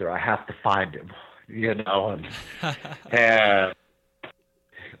monster. I have to find him, and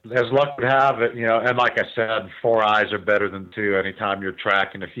as luck would have it, and like I said, 4 eyes are better than 2 anytime you're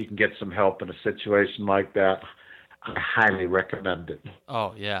tracking. If you can get some help in a situation like that, I highly recommend it.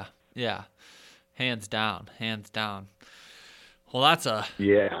 Oh, yeah. Hands down. Well, that's a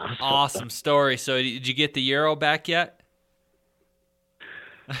awesome story. So did you get the Euro back yet?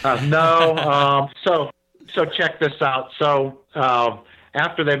 No. So check this out. So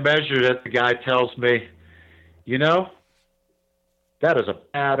after they measured it, the guy tells me, that is a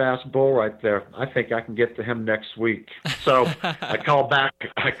badass bull right there. I think I can get to him next week. So I called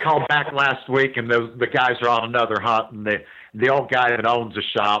back last week, and the guys are on another hunt, and the old guy that owns the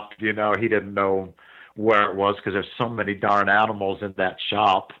shop, he didn't know where it was because there's so many darn animals in that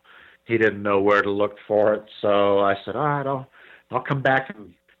shop. He didn't know where to look for it. So I said, all right, I'll come back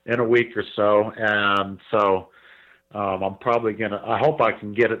in a week or so. And so I'm probably I hope I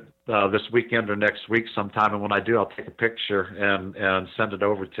can get it this weekend or next week sometime. And when I do, I'll take a picture and send it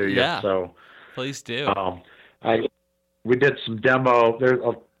over to you. Yeah, so please do. We did some demo. There's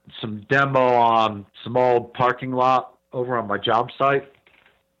some demo on some old parking lot over on my job site.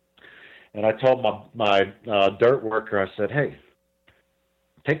 And I told my dirt worker, I said, hey,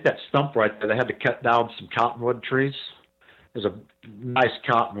 take that stump right there. They had to cut down some cottonwood trees. There's a nice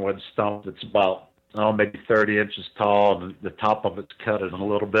cottonwood stump that's about, maybe 30 inches tall, and the top of it's cut at a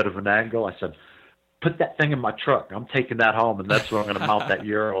little bit of an angle. I said, put that thing in my truck. I'm taking that home, and that's what I'm going to mount that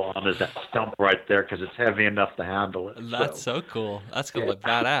Euro on, is that stump right there, because it's heavy enough to handle it. That's so cool. That's going to look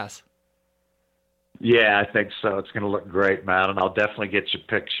badass. Yeah, I think so. It's going to look great, man, and I'll definitely get you a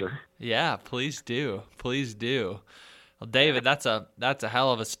picture. Yeah, please do. Please do. Well, David, that's a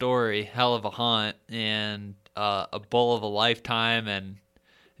hell of a story, hell of a hunt, and a bull of a lifetime. And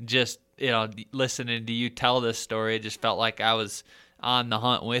just, listening to you tell this story, it just felt like I was on the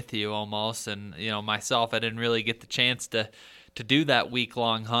hunt with you almost. And, myself, I didn't really get the chance to do that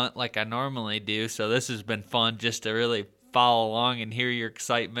week-long hunt like I normally do. So this has been fun just to really follow along and hear your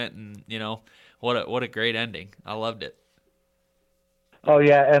excitement, and, what a great ending. I loved it. Oh,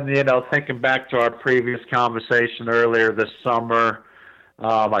 yeah, and, thinking back to our previous conversation earlier this summer,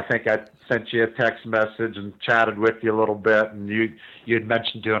 I think I sent you a text message and chatted with you a little bit, and you'd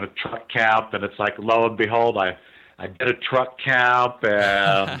mentioned doing a truck camp, and it's like, lo and behold, I did a truck camp,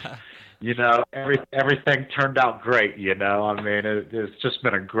 and, everything turned out great, I mean, it's just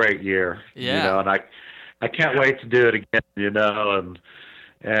been a great year, yeah. And I can't wait to do it again,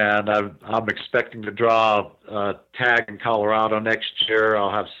 and I'm expecting to draw a tag in Colorado next year. I'll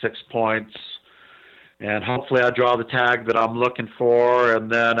have 6 points, and hopefully I draw the tag that I'm looking for.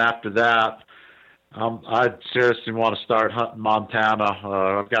 And then after that, I seriously want to start hunting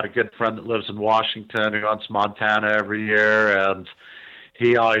Montana. I've got a good friend that lives in Washington who hunts Montana every year, and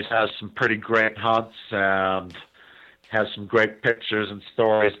he always has some pretty great hunts and has some great pictures and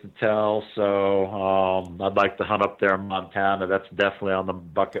stories to tell. So I'd like to hunt up there in Montana. That's definitely on the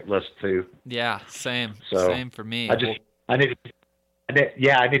bucket list too. Yeah, same. So same for me. I need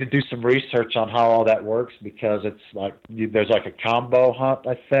to do some research on how all that works, because it's like there's like a combo hunt,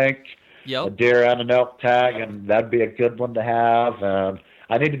 I think. Yep. A deer and an elk tag, and that'd be a good one to have. And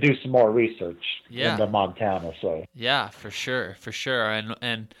I need to do some more research into Montana. So yeah, for sure.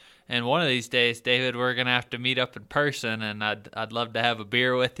 And one of these days, David, we're gonna have to meet up in person, and I'd love to have a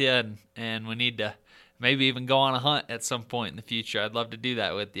beer with you, and we need to maybe even go on a hunt at some point in the future. I'd love to do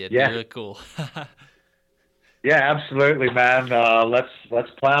that with you. It'd be really cool. Yeah, absolutely, man.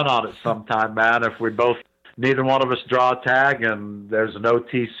 Let's plan on it sometime, man. If neither one of us draw a tag and there's an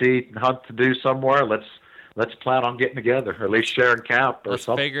OTC hunt to do somewhere, let's plan on getting together, or at least sharing camp or let's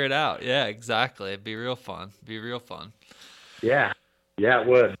something. Figure it out. Yeah, exactly. It'd be real fun. Yeah. Yeah, it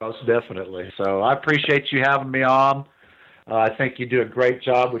would, most definitely. So I appreciate you having me on. I think you do a great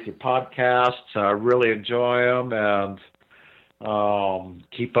job with your podcasts. I really enjoy them, and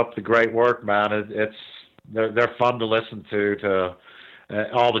keep up the great work, man. They're fun to listen to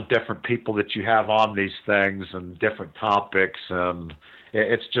all the different people that you have on these things and different topics, and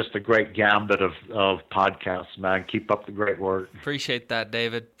it's just a great gambit of podcasts, man. Keep up the great work. Appreciate that,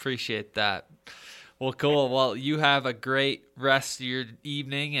 David. Appreciate that. Well, cool. Well, you have a great rest of your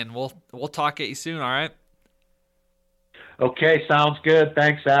evening, and we'll talk at you soon, all right? Okay, sounds good.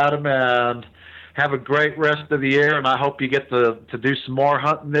 Thanks, Adam, and have a great rest of the year, and I hope you get to do some more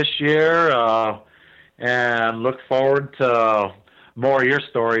hunting this year, and look forward to more of your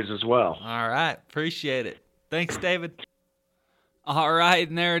stories as well. All right. Appreciate it. Thanks, David. All right,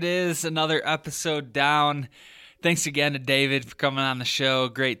 and there it is, another episode down. Thanks again to David for coming on the show.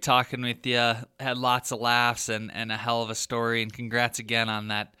 Great talking with you. Had lots of laughs and a hell of a story. And congrats again on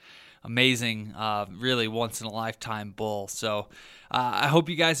that amazing, really once-in-a-lifetime bull. So I hope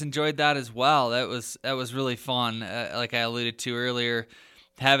you guys enjoyed that as well. That was really fun. Like I alluded to earlier,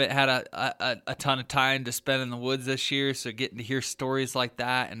 haven't had a ton of time to spend in the woods this year, so getting to hear stories like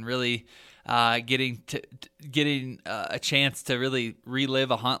that and really getting a chance to really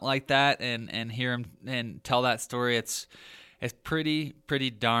relive a hunt like that and hear him and tell that story, it's pretty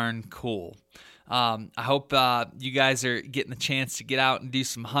darn cool. I hope you guys are getting the chance to get out and do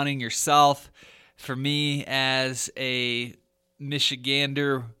some hunting yourself. For me, as a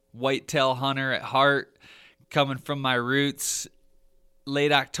Michigander whitetail hunter at heart, coming from my roots,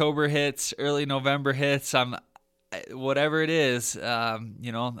 late October hits, early November hits, whatever it is,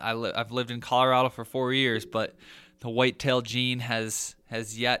 I've lived in Colorado for 4 years, but the whitetail gene has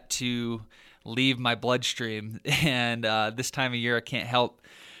yet to leave my bloodstream. And this time of year, I can't help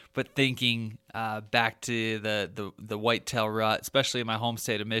but thinking back to the whitetail rut, especially in my home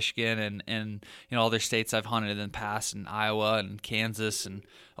state of Michigan and other states I've hunted in the past, in Iowa and Kansas and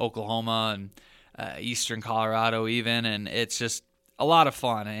Oklahoma and eastern Colorado even. And it's just a lot of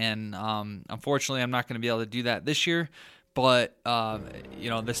fun. And unfortunately, I'm not going to be able to do that this year. But,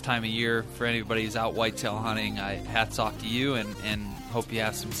 this time of year, for anybody who's out whitetail hunting, hats off to you and hope you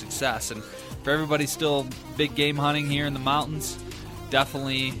have some success. And for everybody still big game hunting here in the mountains,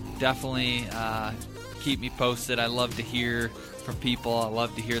 definitely keep me posted. I love to hear from people. I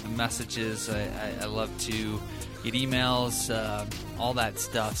love to hear the messages. I love to get emails, all that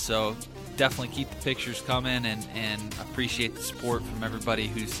stuff. So definitely keep the pictures coming and appreciate the support from everybody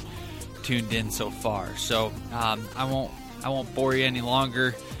who's tuned in so far. So I won't bore you any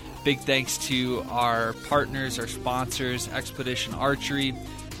longer. Big thanks to our partners, our sponsors, Expedition Archery,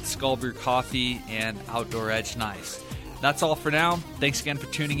 Skull Brew Coffee, and Outdoor Edge Knives. That's all for now. Thanks again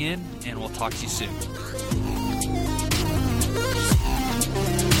for tuning in, and we'll talk to you soon.